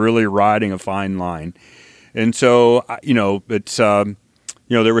greens are really riding a fine line. And so, it's,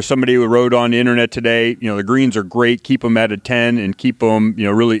 there was somebody who wrote on the internet today, the greens are great, keep them at a 10 and keep them,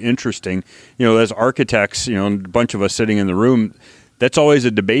 really interesting. As architects, and a bunch of us sitting in the room, that's always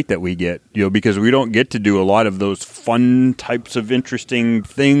a debate that we get, because we don't get to do a lot of those fun types of interesting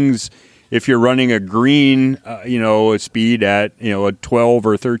things. If you're running a green, a speed at, a 12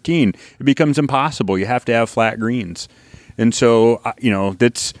 or 13, it becomes impossible. You have to have flat greens. And so,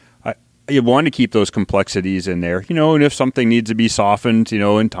 that's, you want to keep those complexities in there, and if something needs to be softened,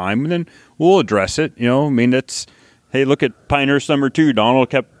 in time, then we'll address it. I mean, hey, look at Pinehurst number 2. Donald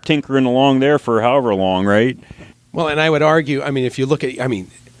kept tinkering along there for however long, right? Well, and I would argue, if you look at,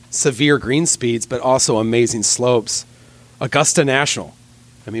 severe green speeds, but also amazing slopes. Augusta National.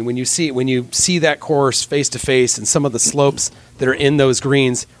 When you see that course face to face and some of the slopes that are in those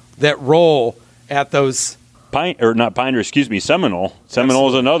greens that roll at those Seminole. Seminole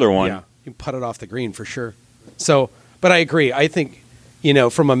is another one. Yeah, you putt it off the green for sure. So, but I agree. I think,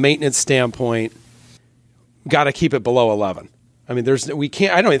 from a maintenance standpoint, got to keep it below 11. I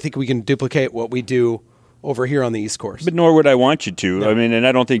don't think we can duplicate what we do over here on the East Course. But nor would I want you to. No. And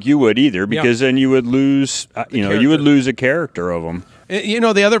I don't think you would either, because then you would lose, you would lose a character of them.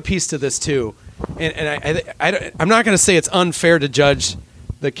 The other piece to this too, and I'm not going to say it's unfair to judge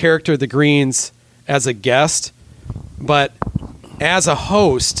the character of the greens as a guest, but as a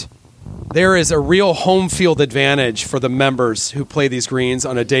host, there is a real home field advantage for the members who play these greens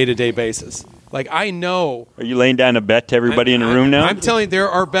on a day-to-day basis. I know. Are you laying down a bet to everybody in the room now? I'm telling you, there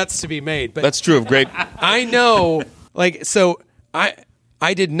are bets to be made. But that's true of great. I know. So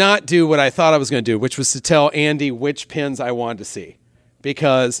I did not do what I thought I was going to do, which was to tell Andy which pins I wanted to see,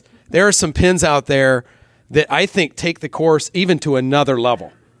 because there are some pins out there that I think take the course even to another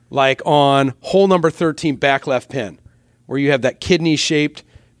level. Like on hole number 13, back left pin, where you have that kidney-shaped,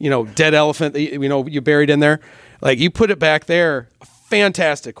 dead elephant that you buried in there. You put it back there,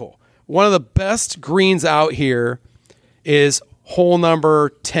 fantastic hole. One of the best greens out here is hole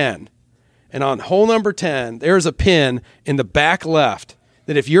number 10. And on hole number 10, there's a pin in the back left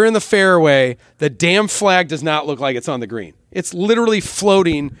that if you're in the fairway, the damn flag does not look like it's on the green. It's literally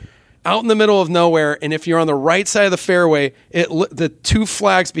floating out in the middle of nowhere, and if you're on the right side of the fairway, the two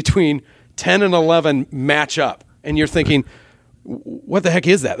flags between 10 and 11 match up. And you're thinking, what the heck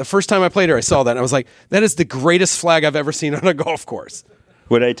is that? The first time I played here, I saw that, and I was like, that is the greatest flag I've ever seen on a golf course.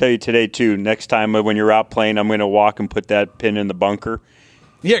 What I tell you today, too, next time when you're out playing, I'm going to walk and put that pin in the bunker.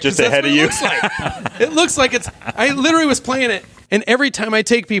 Yeah, just ahead of you. It looks like it's. I literally was playing it, and every time I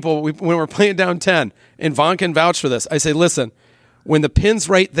take people when we're playing down 10, and Vaughn can vouch for this, I say, listen, when the pin's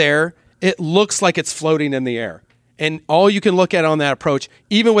right there, it looks like it's floating in the air. And all you can look at on that approach,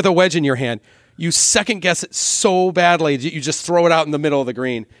 even with a wedge in your hand, you second guess it so badly that you just throw it out in the middle of the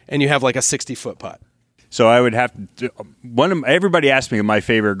green, and you have like a 60-foot putt. So I would have to. Everybody asked me my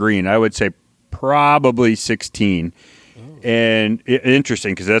favorite green. I would say probably 16. And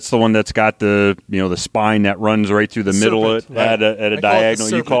interesting, because that's the one that's got the the spine that runs right through the middle at a diagonal.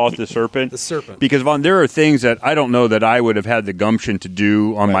 You call it the serpent. The serpent. Because Vaughn, there are things that I don't know that I would have had the gumption to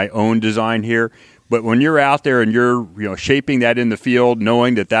do on my own design here. But when you're out there and you're shaping that in the field,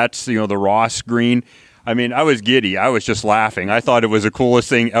 knowing that that's the Ross green, I was giddy. I was just laughing. I thought it was the coolest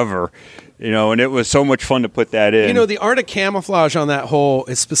thing ever. And it was so much fun to put that in. The art of camouflage on that hole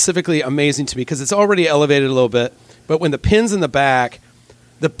is specifically amazing to me because it's already elevated a little bit. But when the pin's in the back,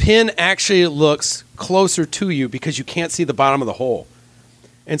 the pin actually looks closer to you because you can't see the bottom of the hole.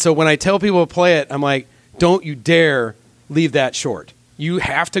 And so when I tell people to play it, I'm like, don't you dare leave that short. You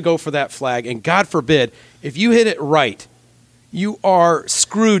have to go for that flag. And God forbid, if you hit it right, you are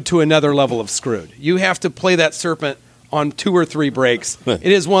screwed to another level of screwed. You have to play that serpent on 2 or 3 breaks. It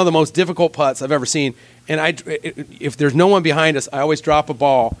is one of the most difficult putts I've ever seen. And if there's no one behind us, I always drop a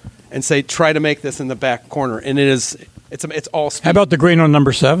ball and say, try to make this in the back corner. And it's all speed. How about the green on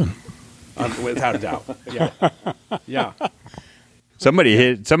number 7? Without a doubt. Yeah. Yeah. Somebody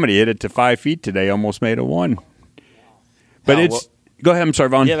hit it to 5 feet today, almost made a 1. But go ahead, I'm sorry,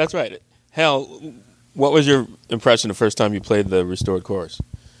 Vaughn. Yeah, that's right. Hal, what was your impression the first time you played the restored course?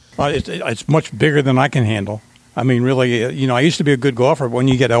 It's much bigger than I can handle. Really, I used to be a good golfer, but when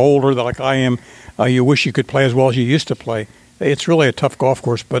you get older, like I am, you wish you could play as well as you used to play. It's really a tough golf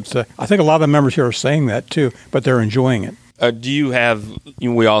course, but I think a lot of the members here are saying that too, but they're enjoying it. Do you have,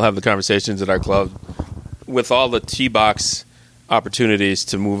 we all have the conversations at our club, with all the tee box opportunities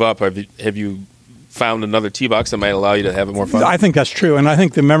to move up, have you found another tee box that might allow you to have it more fun? I think that's true, and I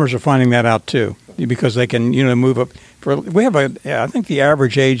think the members are finding that out too, because they can, move up. We have I think the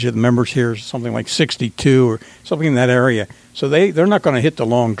average age of the members here is something like 62 or something in that area. So they're not going to hit the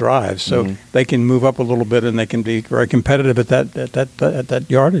long drives, so they can move up a little bit and they can be very competitive at that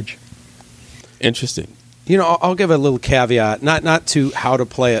yardage. Interesting. I'll give a little caveat, not to how to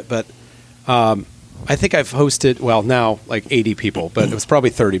play it, but I think I've hosted, now like 80 people, but it was probably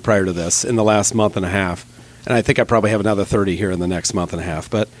 30 prior to this in the last month and a half. And I think I probably have another 30 here in the next month and a half.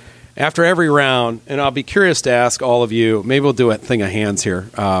 But after every round, and I'll be curious to ask all of you, maybe we'll do a thing of hands here.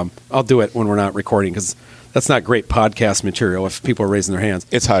 I'll do it when we're not recording because That's not great podcast material if people are raising their hands.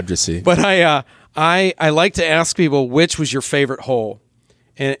 It's hard to see. But I like to ask people, which was your favorite hole?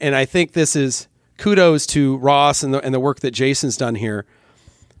 And I think this is kudos to Ross and the work that Jason's done here,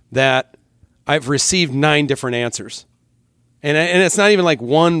 that I've received 9 different answers. And it's not even like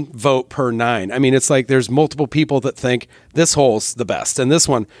one vote per 9. I mean, it's like there's multiple people that think this hole's the best and this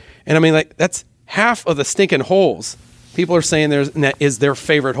one. And I mean, like, that's half of the stinking holes. People are saying that is their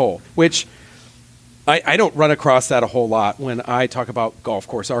favorite hole, which I don't run across that a whole lot when I talk about golf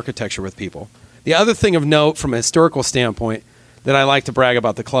course architecture with people. The other thing of note from a historical standpoint that I like to brag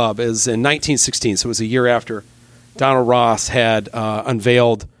about the club is in 1916, so it was a year after Donald Ross had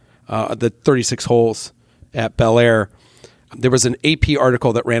unveiled the 36 holes at Bel Air, there was an AP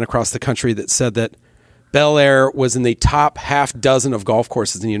article that ran across the country that said that Bel Air was in the top half dozen of golf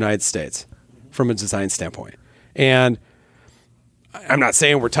courses in the United States from a design standpoint. And I'm not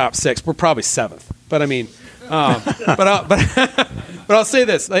saying we're top 6, we're probably 7th. But I mean, but I'll say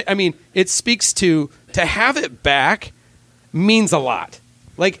this. I mean, it speaks to have it back means a lot.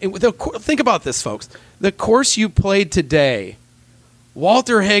 Like, think about this, folks. The course you played today,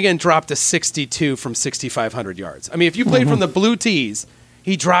 Walter Hagen dropped a 62 from 6,500 yards. I mean, if you played from the blue tees,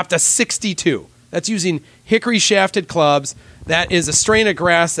 he dropped a 62. That's using hickory shafted clubs. That is a strain of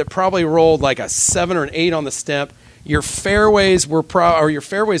grass that probably rolled like a 7 or an 8 on the stemp. Your fairways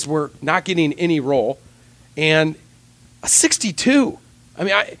were not getting any roll, and a 62. I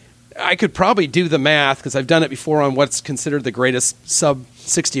mean, I could probably do the math because I've done it before on what's considered the greatest sub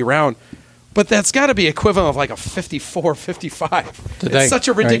 60 round, but that's got to be equivalent of like a 54, 55. Today, it's such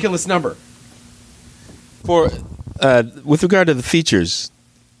a ridiculous number. For with regard to the features,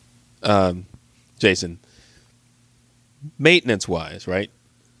 Jason, maintenance-wise, right?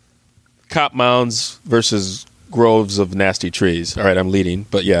 Cop mounds versus groves of nasty trees. All right, I'm leading,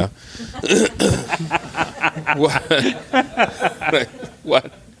 but yeah.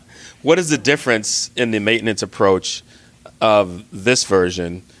 What is the difference in the maintenance approach of this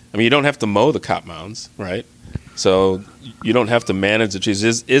version? I mean, you don't have to mow the cop mounds, right? So you don't have to manage the trees.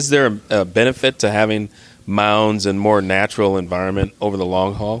 Is there a benefit to having mounds and more natural environment over the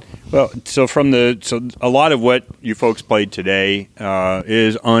long haul? Well, so a lot of what you folks played today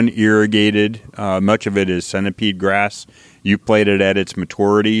is unirrigated. Much of it is centipede grass. You played it at its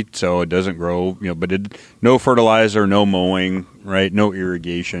maturity, so it doesn't grow. But no fertilizer, no mowing, right? No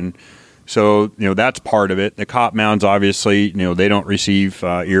irrigation. So that's part of it. The cop mounds, obviously, they don't receive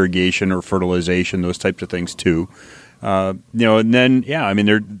irrigation or fertilization, those types of things too. And then I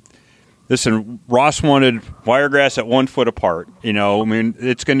mean Listen, Ross wanted wiregrass at 1 foot apart. I mean,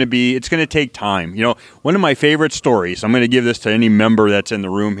 it's going to take time. One of my favorite stories, I'm going to give this to any member that's in the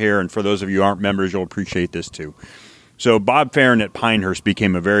room here, and for those of you who aren't members, you'll appreciate this too. So Bob Farron at Pinehurst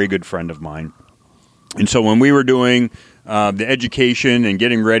became a very good friend of mine. And so when we were doing the education and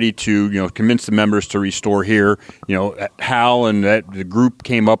getting ready to, convince the members to restore here, Hal and the group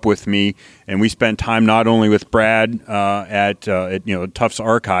came up with me, and we spent time not only with Brad at Tufts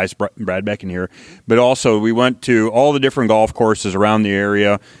Archives, Brad Becken here, but also we went to all the different golf courses around the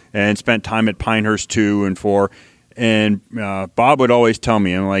area and spent time at Pinehurst 2 and 4. And Bob would always tell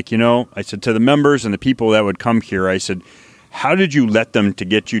me, I said to the members and the people that would come here, I said, how did you let them to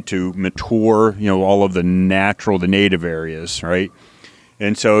get you to mature, all of the native areas, right?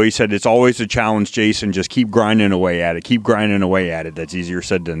 And so he said, it's always a challenge, Jason. Just keep grinding away at it. Keep grinding away at it. That's easier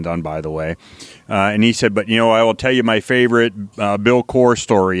said than done, by the way. And he said, but, I will tell you my favorite Bill Corr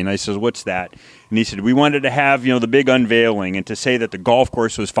story. And I said, what's that? And he said, we wanted to have, the big unveiling and to say that the golf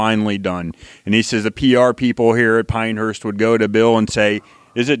course was finally done. And he says the PR people here at Pinehurst would go to Bill and say,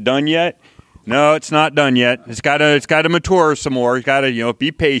 is it done yet? No, it's not done yet. It's got to mature some more. It's got to,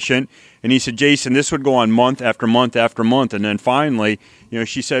 be patient. And he said, Jason, this would go on month after month after month. And then finally,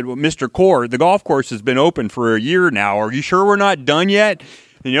 she said, well, Mr. Corr, the golf course has been open for a year now. Are you sure we're not done yet?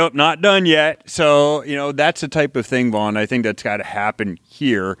 And, not done yet. So, that's the type of thing, Vaughn, I think that's got to happen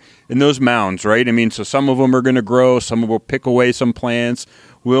here in those mounds, right? I mean, so some of them are going to grow. Some will pick away some plants.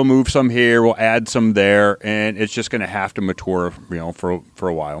 We'll move some here. We'll add some there. And it's just going to have to mature, for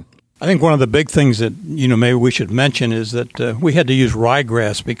a while. I think one of the big things that, maybe we should mention is that we had to use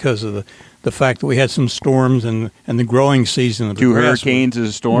ryegrass because of the fact that we had some storms and the growing season of the 2 grass. hurricanes is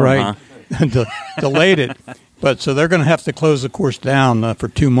a storm, right? Huh? Delayed it. But so they're going to have to close the course down for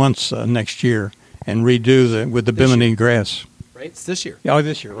 2 months next year and redo with the Bimini grass. Right? It's this year. Oh,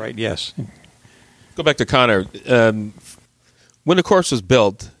 this year, right, yes. Go back to Connor. When the course was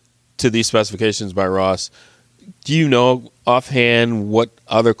built to these specifications by Ross, do you know offhand what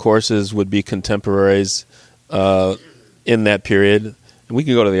other courses would be contemporaries in that period? And we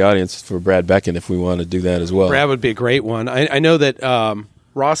can go to the audience for Brad Becken if we want to do that as well. Brad would be a great one. I know that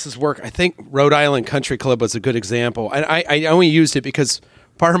Ross's work, I think Rhode Island Country Club was a good example. And I only used it because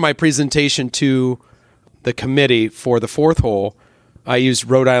part of my presentation to the committee for the fourth hole, I used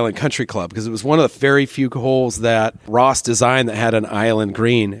Rhode Island Country Club because it was one of the very few holes that Ross designed that had an island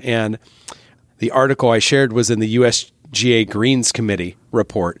green. And the article I shared was in the USGA Greens Committee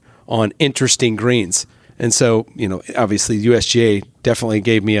report on interesting greens. And so, obviously USGA definitely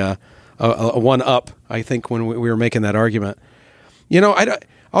gave me a one up, I think, when we were making that argument.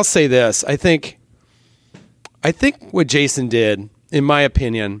 I'll say this. I think what Jason did, in my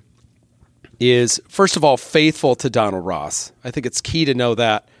opinion, is, first of all, faithful to Donald Ross. I think it's key to know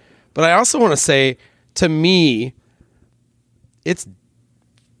that. But I also want to say, to me, it's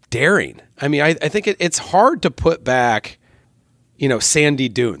daring. I mean, I think it's hard to put back, sandy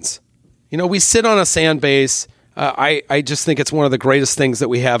dunes. We sit on a sand base. I just think it's one of the greatest things that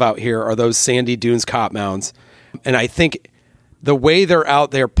we have out here are those sandy dunes cop mounds. And I think the way they're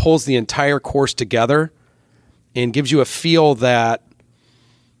out there pulls the entire course together and gives you a feel that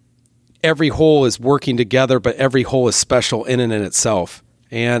every hole is working together, but every hole is special in and in itself.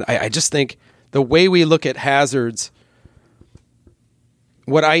 And I just think the way we look at hazards,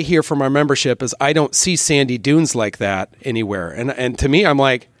 what I hear from our membership is I don't see sandy dunes like that anywhere. And to me, I'm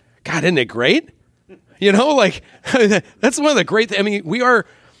like, God, isn't it great? That's one of the great things. I mean,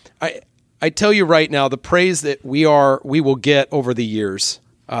 I tell you right now, the praise that we will get over the years.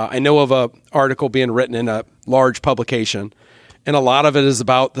 I know of a article being written in a large publication, and a lot of it is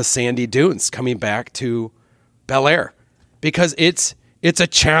about the sandy dunes coming back to Bel Air, because it's a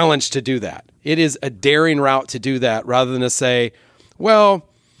challenge to do that. It is a daring route to do that, rather than to say, well,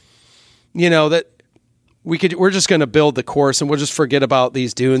 that we're just going to build the course and we'll just forget about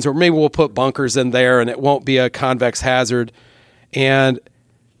these dunes, or maybe we'll put bunkers in there and it won't be a convex hazard. And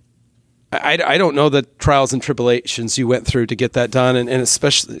I don't know the trials and tribulations you went through to get that done, and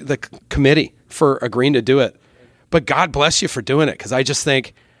especially the committee for agreeing to do it. But God bless you for doing it, because I just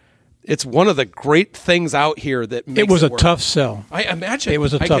think it's one of the great things out here that makes it was a work. Tough sell. I imagine. It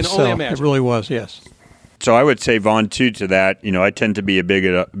was a tough sell. It really was, yes. So I would say, Vaughn, too, to that, I tend to be a bit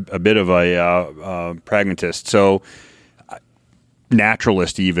of a pragmatist. So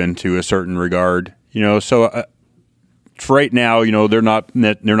naturalist, even to a certain regard. So for right now, they're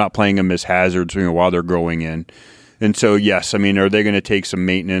not playing them as hazards while they're growing in. And so, yes, are they going to take some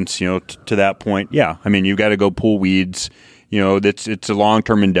maintenance, to that point? Yeah. You've got to go pull weeds. It's a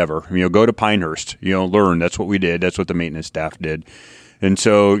long-term endeavor. Go to Pinehurst, learn. That's what we did. That's what the maintenance staff did. And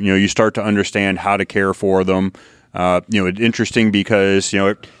so, you start to understand how to care for them. It's interesting because,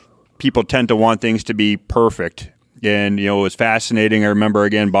 people tend to want things to be perfect. And, it was fascinating. I remember,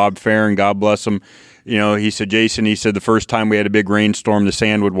 again, Bob Farron, God bless him. He said, Jason, the first time we had a big rainstorm, the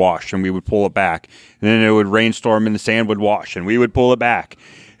sand would wash and we would pull it back. And then it would rainstorm and the sand would wash and we would pull it back.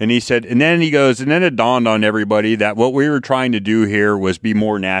 And he said, and then it dawned on everybody that what we were trying to do here was be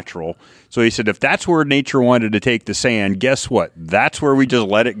more natural. So he said, if that's where nature wanted to take the sand, guess what? That's where we just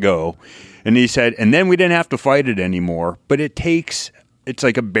let it go. And he said, and then we didn't have to fight it anymore. But it's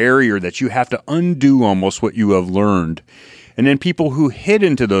like a barrier that you have to undo almost what you have learned. And then people who hit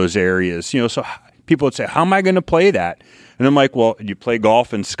into those areas, so people would say, how am I going to play that? And I'm like, well, did you play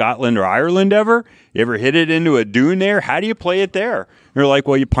golf in Scotland or Ireland ever? You ever hit it into a dune there? How do you play it there? And they're like,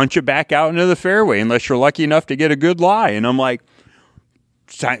 well, you punch it back out into the fairway unless you're lucky enough to get a good lie. And I'm like,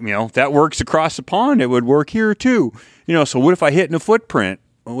 that works across the pond. It would work here too. So what if I hit in a footprint?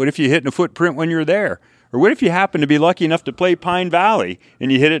 Well, what if you hit in a footprint when you're there? Or what if you happen to be lucky enough to play Pine Valley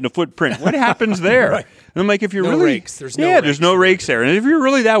and you hit it in a footprint? What happens there? Right. And I'm like, if you're no really rakes. There's no rakes there. And if you're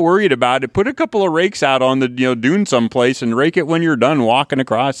really that worried about it, put a couple of rakes out on the dune someplace and rake it when you're done walking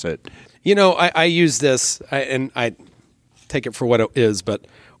across it. I use this, and I take it for what it is, but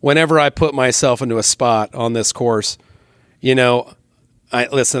whenever I put myself into a spot on this course, I'm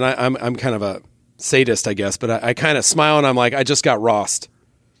kind of a sadist, I guess, but I kind of smile and I'm like, I just got Rossed.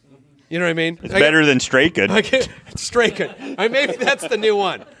 You know what I mean? It's better than Straight-Good. Straight-Good. Maybe that's the new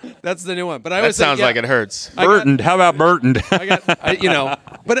one. That's the new one. But that sounds like it hurts. Burtoned. How about Burtoned? I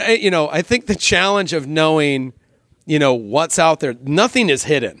think the challenge of knowing, what's out there, nothing is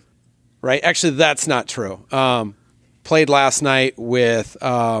hidden, right? Actually, that's not true. Played last night with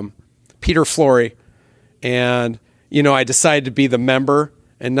Peter Flory, and, I decided to be the member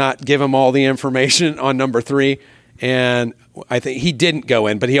and not give him all the information on number 3. And I think he didn't go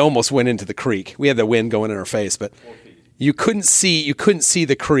in, but he almost went into the creek. We had the wind going in our face, but you couldn't see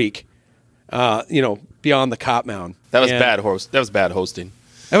the creek, beyond the cop mound. That was bad hosting. That was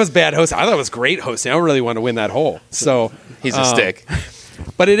bad hosting. I thought it was great hosting. I really want to win that hole. So he's a stick.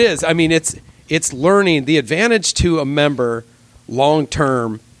 But it is. I mean, it's learning. The advantage to a member long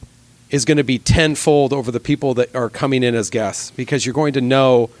term is going to be tenfold over the people that are coming in as guests, because you're going to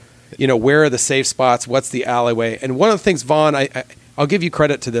know, where are the safe spots, what's the alleyway. And one of the things, Vaughn, I'll give you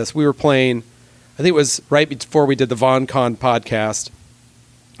credit to this. We were playing, I think it was right before we did the VaughnCon podcast,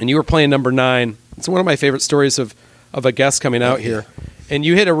 and you were playing number 9. It's one of my favorite stories of a guest coming out here. And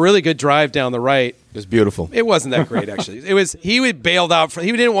you hit a really good drive down the right. It was beautiful. It wasn't that great, actually. He bailed out.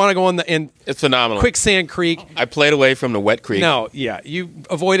 He didn't want to go in it's phenomenal. Quicksand Creek. I played away from the wet creek. No, yeah. You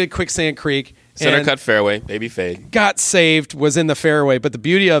avoided Quicksand Creek. Center cut fairway, baby fade. Got saved, was in the fairway. But the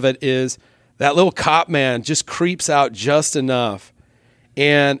beauty of it is that little cop man just creeps out just enough.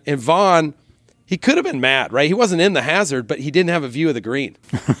 And Vaughn, he could have been mad, right? He wasn't in the hazard, but he didn't have a view of the green.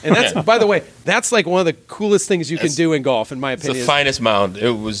 And that's, by the way, that's like one of the coolest things you can do in golf, in my opinion. It's the finest mound. It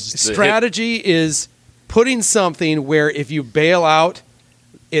was strategy is putting something where if you bail out,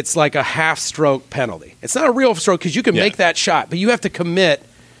 it's like a half stroke penalty. It's not a real stroke because you can make that shot, but you have to commit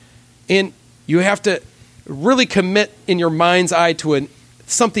you have to really commit in your mind's eye to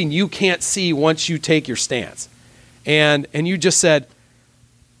something you can't see once you take your stance. And you just said,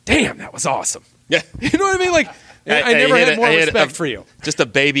 damn, that was awesome. Yeah. You know what I mean? Like, I never had more respect for you. Just a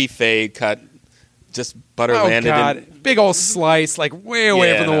baby fade cut, just butter landed. Oh, God. Big old slice, like way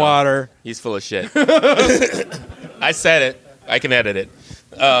away from the water. He's full of shit. I said it. I can edit it.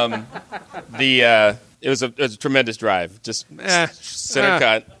 It was a tremendous drive. Just center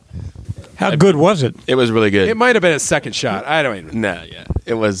cut. How good was it? It was really good. It might have been a second shot. I don't even know. No, yeah.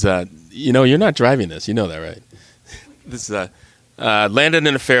 It was, you're not driving this. You know that, right? This landed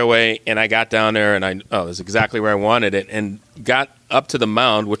in a fairway, and I got down there, and it was exactly where I wanted it, and got up to the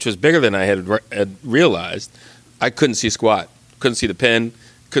mound, which was bigger than I had realized. I couldn't see squat. Couldn't see the pin.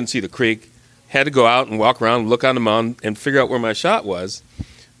 Couldn't see the creek. Had to go out and walk around, look on the mound, and figure out where my shot was.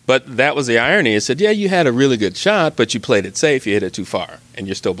 But that was the irony. I said, yeah, you had a really good shot, but you played it safe. You hit it too far, and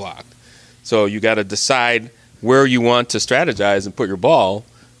you're still blocked. So you got to decide where you want to strategize and put your ball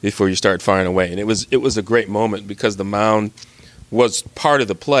before you start firing away. And it was a great moment because the mound was part of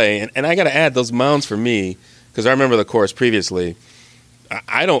the play. And I got to add, those mounds for me, because I remember the course previously,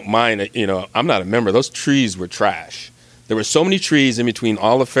 I don't mind, I'm not a member. Those trees were trash. There were so many trees in between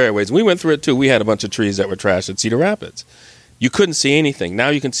all the fairways. We went through it, too. We had a bunch of trees that were trash at Cedar Rapids. You couldn't see anything. Now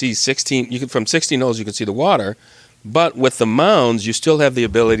you can see from 16 holes, you can see the water. But with the mounds, you still have the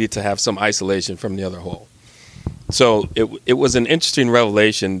ability to have some isolation from the other hole. So it was an interesting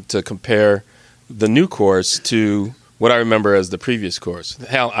revelation to compare the new course to what I remember as the previous course.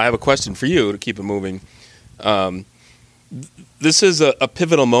 Hal, I have a question for you to keep it moving. This is a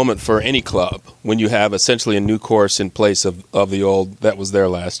pivotal moment for any club when you have essentially a new course in place of the old that was there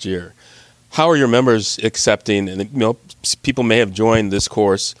last year. How are your members accepting? And people may have joined this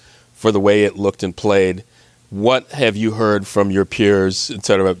course for the way it looked and played. What have you heard from your peers, et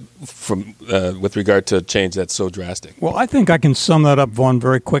cetera, with regard to a change that's so drastic? Well, I think I can sum that up, Vaughn,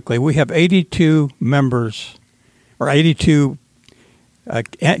 very quickly. We have 82 members, or 82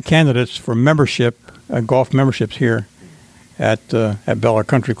 candidates for membership, golf memberships here at Bel Air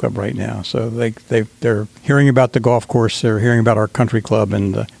Country Club right now. So they're hearing about the golf course, they're hearing about our country club,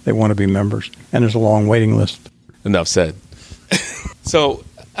 and they want to be members. And there's a long waiting list. Enough said. So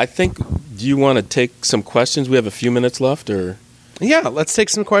I think, do you want to take some questions? We have a few minutes left, or? Yeah, let's take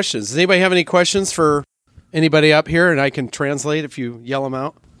some questions. Does anybody have any questions for anybody up here? And I can translate if you yell them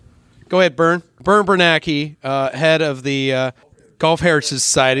out. Go ahead, Bern. Bern Bernanke, head of the Golf Heritage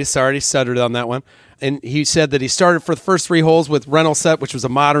Society. Sorry, stuttered on that one. And he said that he started for the first 3 holes with Reynolds set, which was a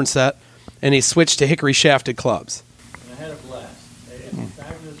modern set, and he switched to hickory shafted clubs. And I had a blast. It's a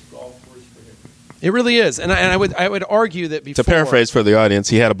fabulous golf course for hickory. It really is, and I would argue that before. To paraphrase for the audience,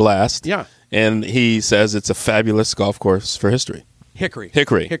 he had a blast. Yeah. And he says it's a fabulous golf course for history. Hickory.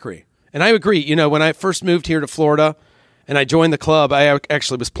 And I agree. When I first moved here to Florida and I joined the club, I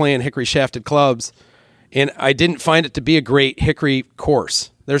actually was playing hickory shafted clubs, and I didn't find it to be a great hickory course.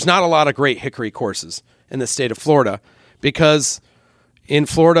 There's not a lot of great hickory courses in the state of Florida because in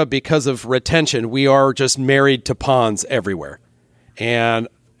Florida, because of retention, we are just married to ponds everywhere. And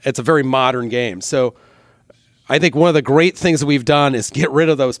it's a very modern game. So I think one of the great things that we've done is get rid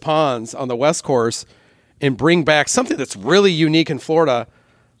of those ponds on the West Course and bring back something that's really unique in Florida,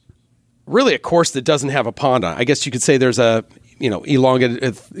 really a course that doesn't have a pond on it. I guess you could say there's a,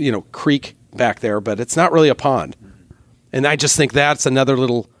 elongated, creek back there, but it's not really a pond. And I just think that's another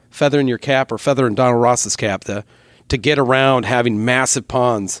little feather in your cap or feather in Donald Ross's cap to get around having massive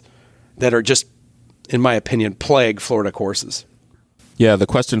ponds that are just, in my opinion, plague Florida courses. Yeah, the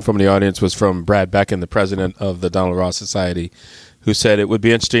question from the audience was from Brad Becken, the president of the Donald Ross Society, who said it would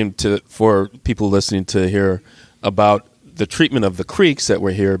be interesting for people listening to hear about the treatment of the creeks that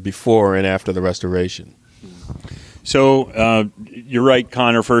were here before and after the restoration. So you're right,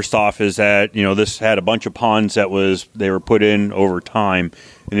 Connor. First off, is that this had a bunch of ponds that they were put in over time,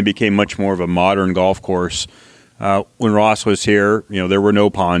 and it became much more of a modern golf course. When Ross was here, there were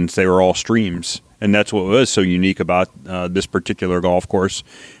no ponds; they were all streams, and that's what was so unique about this particular golf course.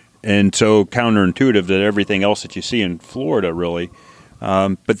 And so counterintuitive to everything else that you see in Florida, really.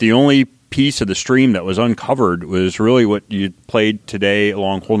 But the only piece of the stream that was uncovered was really what you played today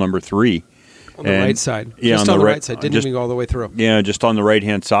along hole number 3. On the right side. Yeah, just on the right side. Didn't even go all the way through. Yeah, just on the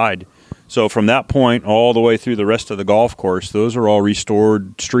right-hand side. So from that point all the way through the rest of the golf course, those are all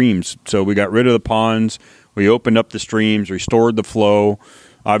restored streams. So we got rid of the ponds. We opened up the streams, restored the flow.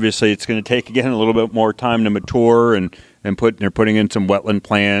 Obviously, it's going to take, again, a little bit more time to mature, and they're putting in some wetland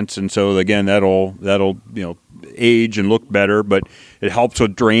plants. And so, again, that'll age and look better, but it helps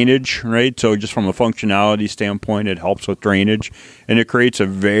with drainage, right? So just from a functionality standpoint, it helps with drainage, and it creates a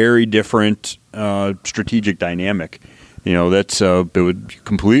very different strategic dynamic. That's it would be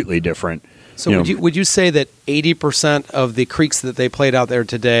completely different. So would you say that 80% of the creeks that they played out there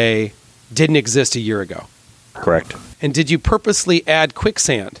today didn't exist a year ago? Correct. And did you purposely add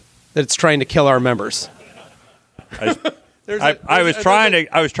quicksand that's trying to kill our members? I was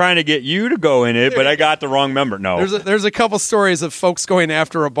trying to get you to go in it, but I got the wrong member. No. There's a couple stories of folks going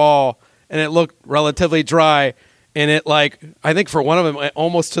after a ball, and it looked relatively dry, and it, I think for one of them, went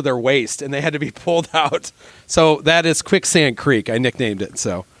almost to their waist, and they had to be pulled out. So that is Quicksand Creek. I nicknamed it.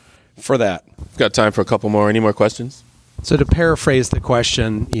 So for that. We've got time for a couple more. Any more questions? So to paraphrase the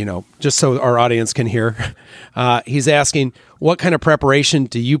question, just so our audience can hear, he's asking, what kind of preparation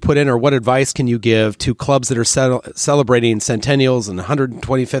do you put in, or what advice can you give to clubs that are celebrating centennials and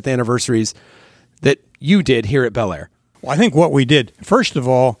 125th anniversaries that you did here at Bel Air? Well, I think what we did, first of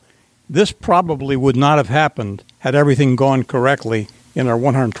all, this probably would not have happened had everything gone correctly in our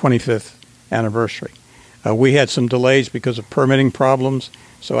 125th anniversary. We had some delays because of permitting problems.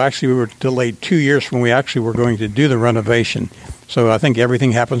 So actually we were delayed 2 years from when we actually were going to do the renovation. So I think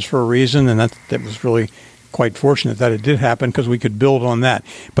everything happens for a reason, and that was really quite fortunate that it did happen, because we could build on that.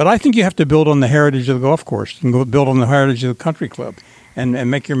 But I think you have to build on the heritage of the golf course and build on the heritage of the country club and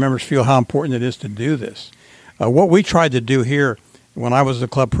make your members feel how important it is to do this. What we tried to do here when I was the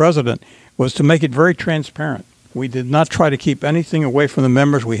club president was to make it very transparent. We did not try to keep anything away from the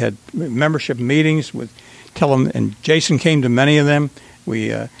members. We had membership meetings and Jason came to many of them.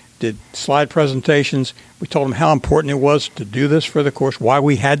 We did slide presentations. We told them how important it was to do this for the course, why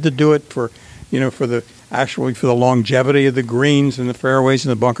we had to do it for the longevity of the greens and the fairways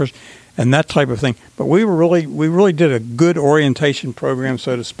and the bunkers and that type of thing. But we really did a good orientation program,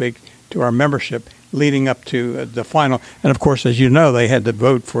 so to speak, to our membership leading up to the final. And of course, as you know, they had to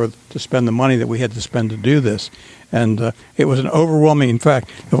vote to spend the money that we had to spend to do this. And it was an overwhelming, in fact,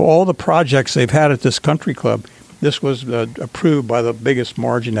 of all the projects they've had at this country club, this was approved by the biggest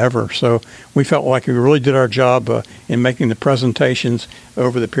margin ever. So we felt like we really did our job in making the presentations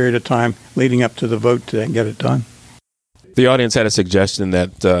over the period of time leading up to the vote to get it done. The audience had a suggestion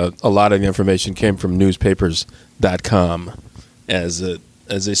that a lot of the information came from newspapers.com as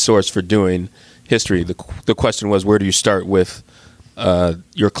a source for doing history. The question was, where do you start with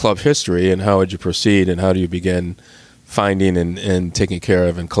your club history, and how would you proceed, and how do you begin finding and taking care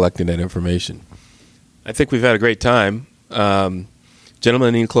of and collecting that information? I think we've had a great time.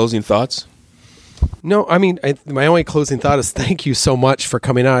 Gentlemen, any closing thoughts? No, I mean, my only closing thought is thank you so much for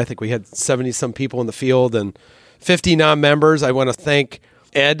coming out. I think we had 70-some people in the field and 50 non-members. I want to thank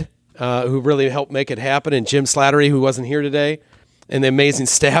Ed, who really helped make it happen, and Jim Slattery, who wasn't here today, and the amazing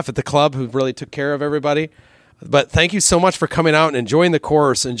staff at the club who really took care of everybody. But thank you so much for coming out and enjoying the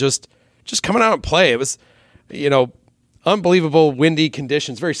course and just coming out and play. It was, unbelievable windy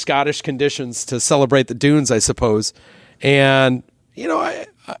conditions, very Scottish conditions to celebrate the dunes, I suppose. And,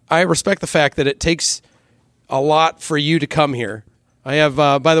 I respect the fact that it takes a lot for you to come here. I have,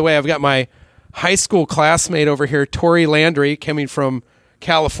 by the way, I've got my high school classmate over here, Tori Landry, coming from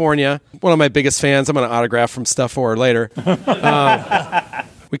California. One of my biggest fans. I'm going to autograph some stuff for her later.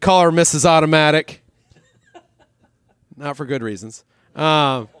 We call her Mrs. Automatic. Not for good reasons.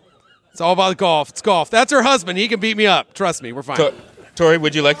 It's all about golf. It's golf. That's her husband. He can beat me up. Trust me, we're fine. Tori,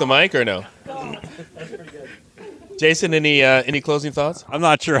 would you like the mic or no? Jason, any closing thoughts? I'm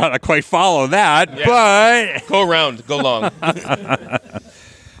not sure how to quite follow that, but go around, go long.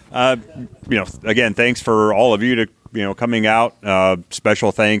 Again, thanks for all of you to coming out.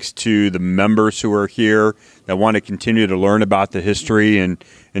 Special thanks to the members who are here that want to continue to learn about the history and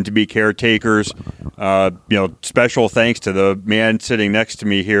to be caretakers. Special thanks to the man sitting next to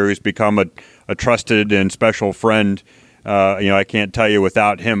me here who's become a trusted and special friend. I can't tell you,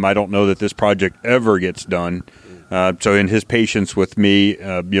 without him, I don't know that this project ever gets done. So in his patience with me,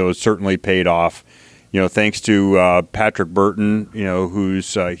 certainly paid off. Thanks to Patrick Burton,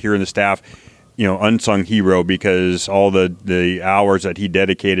 who's here in the staff, unsung hero, because all the hours that he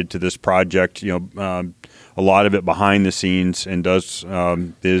dedicated to this project, a lot of it behind the scenes, and does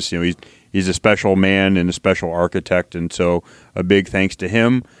this. He's a special man and a special architect, and so a big thanks to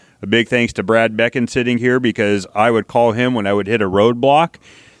him. A big thanks to Brad Becken sitting here, because I would call him when I would hit a roadblock.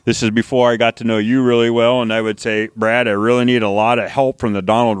 This is before I got to know you really well, and I would say, Brad, I really need a lot of help from the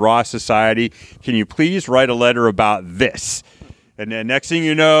Donald Ross Society. Can you please write a letter about this? And then next thing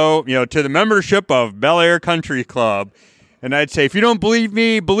you know, to the membership of Bel Air Country Club. And I'd say, if you don't believe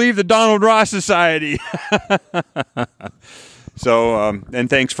me, believe the Donald Ross Society. So, and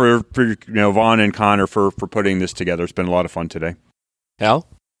thanks for Vaughn and Connor for putting this together. It's been a lot of fun today. Hal?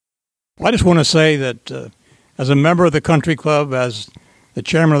 I just want to say that as a member of the Country Club, as the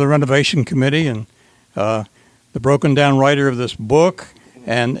chairman of the renovation committee, and the broken down writer of this book,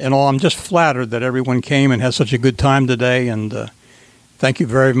 and all, I'm just flattered that everyone came and had such a good time today. And thank you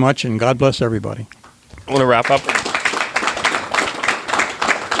very much, and God bless everybody. I want to wrap up.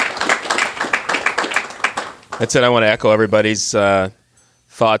 That's it. I want to echo everybody's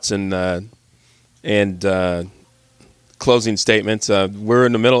thoughts and closing statements. We're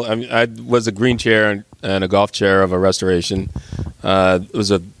in the middle. I was a green chair and a golf chair of a restoration. It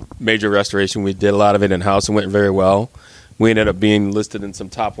was a major restoration. We did a lot of it in-house and went very well. We ended up being listed in some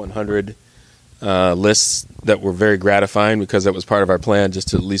top 100 lists that were very gratifying, because that was part of our plan, just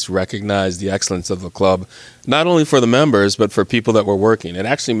to at least recognize the excellence of the club, not only for the members, but for people that were working. It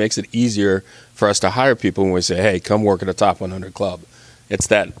actually makes it easier for us to hire people when we say, hey, come work at a top 100 club. It's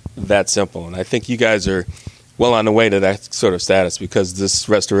that simple. And I think you guys are well on the way to that sort of status, because this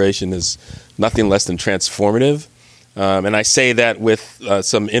restoration is nothing less than transformative. And I say that with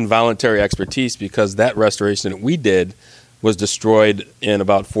some involuntary expertise, because that restoration that we did was destroyed in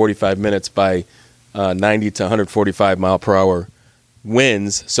about 45 minutes by 90 to 145 mile per hour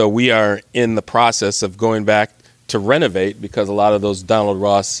winds. So we are in the process of going back to renovate, because a lot of those Donald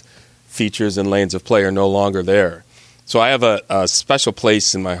Ross features and lanes of play are no longer there. So I have a special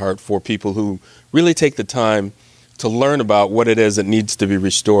place in my heart for people who really take the time to learn about what it is that needs to be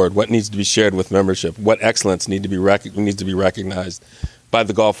restored, what needs to be shared with membership, what excellence needs to be recognized by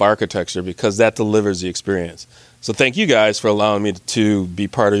the golf architecture, because that delivers the experience. So thank you guys for allowing me to be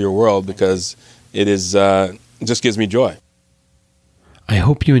part of your world, because it is just gives me joy. I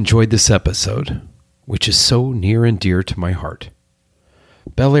hope you enjoyed this episode, which is so near and dear to my heart.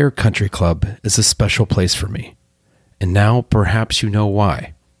 Bel Air Country Club is a special place for me, and now perhaps you know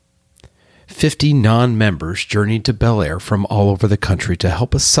why. 50 non-members journeyed to Bel Air from all over the country to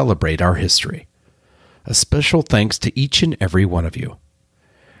help us celebrate our history. A special thanks to each and every one of you.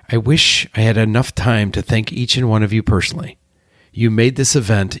 I wish I had enough time to thank each and one of you personally. You made this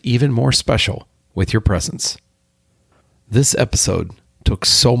event even more special with your presence. This episode took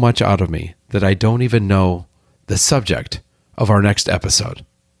so much out of me that I don't even know the subject of our next episode.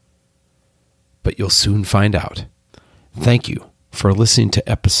 But you'll soon find out. Thank you for listening to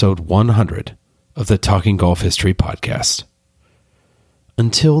episode 100 of the Talking Golf History Podcast.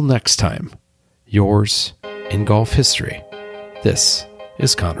 Until next time, yours in golf history, this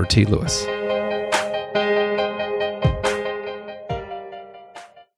is Connor T. Lewis.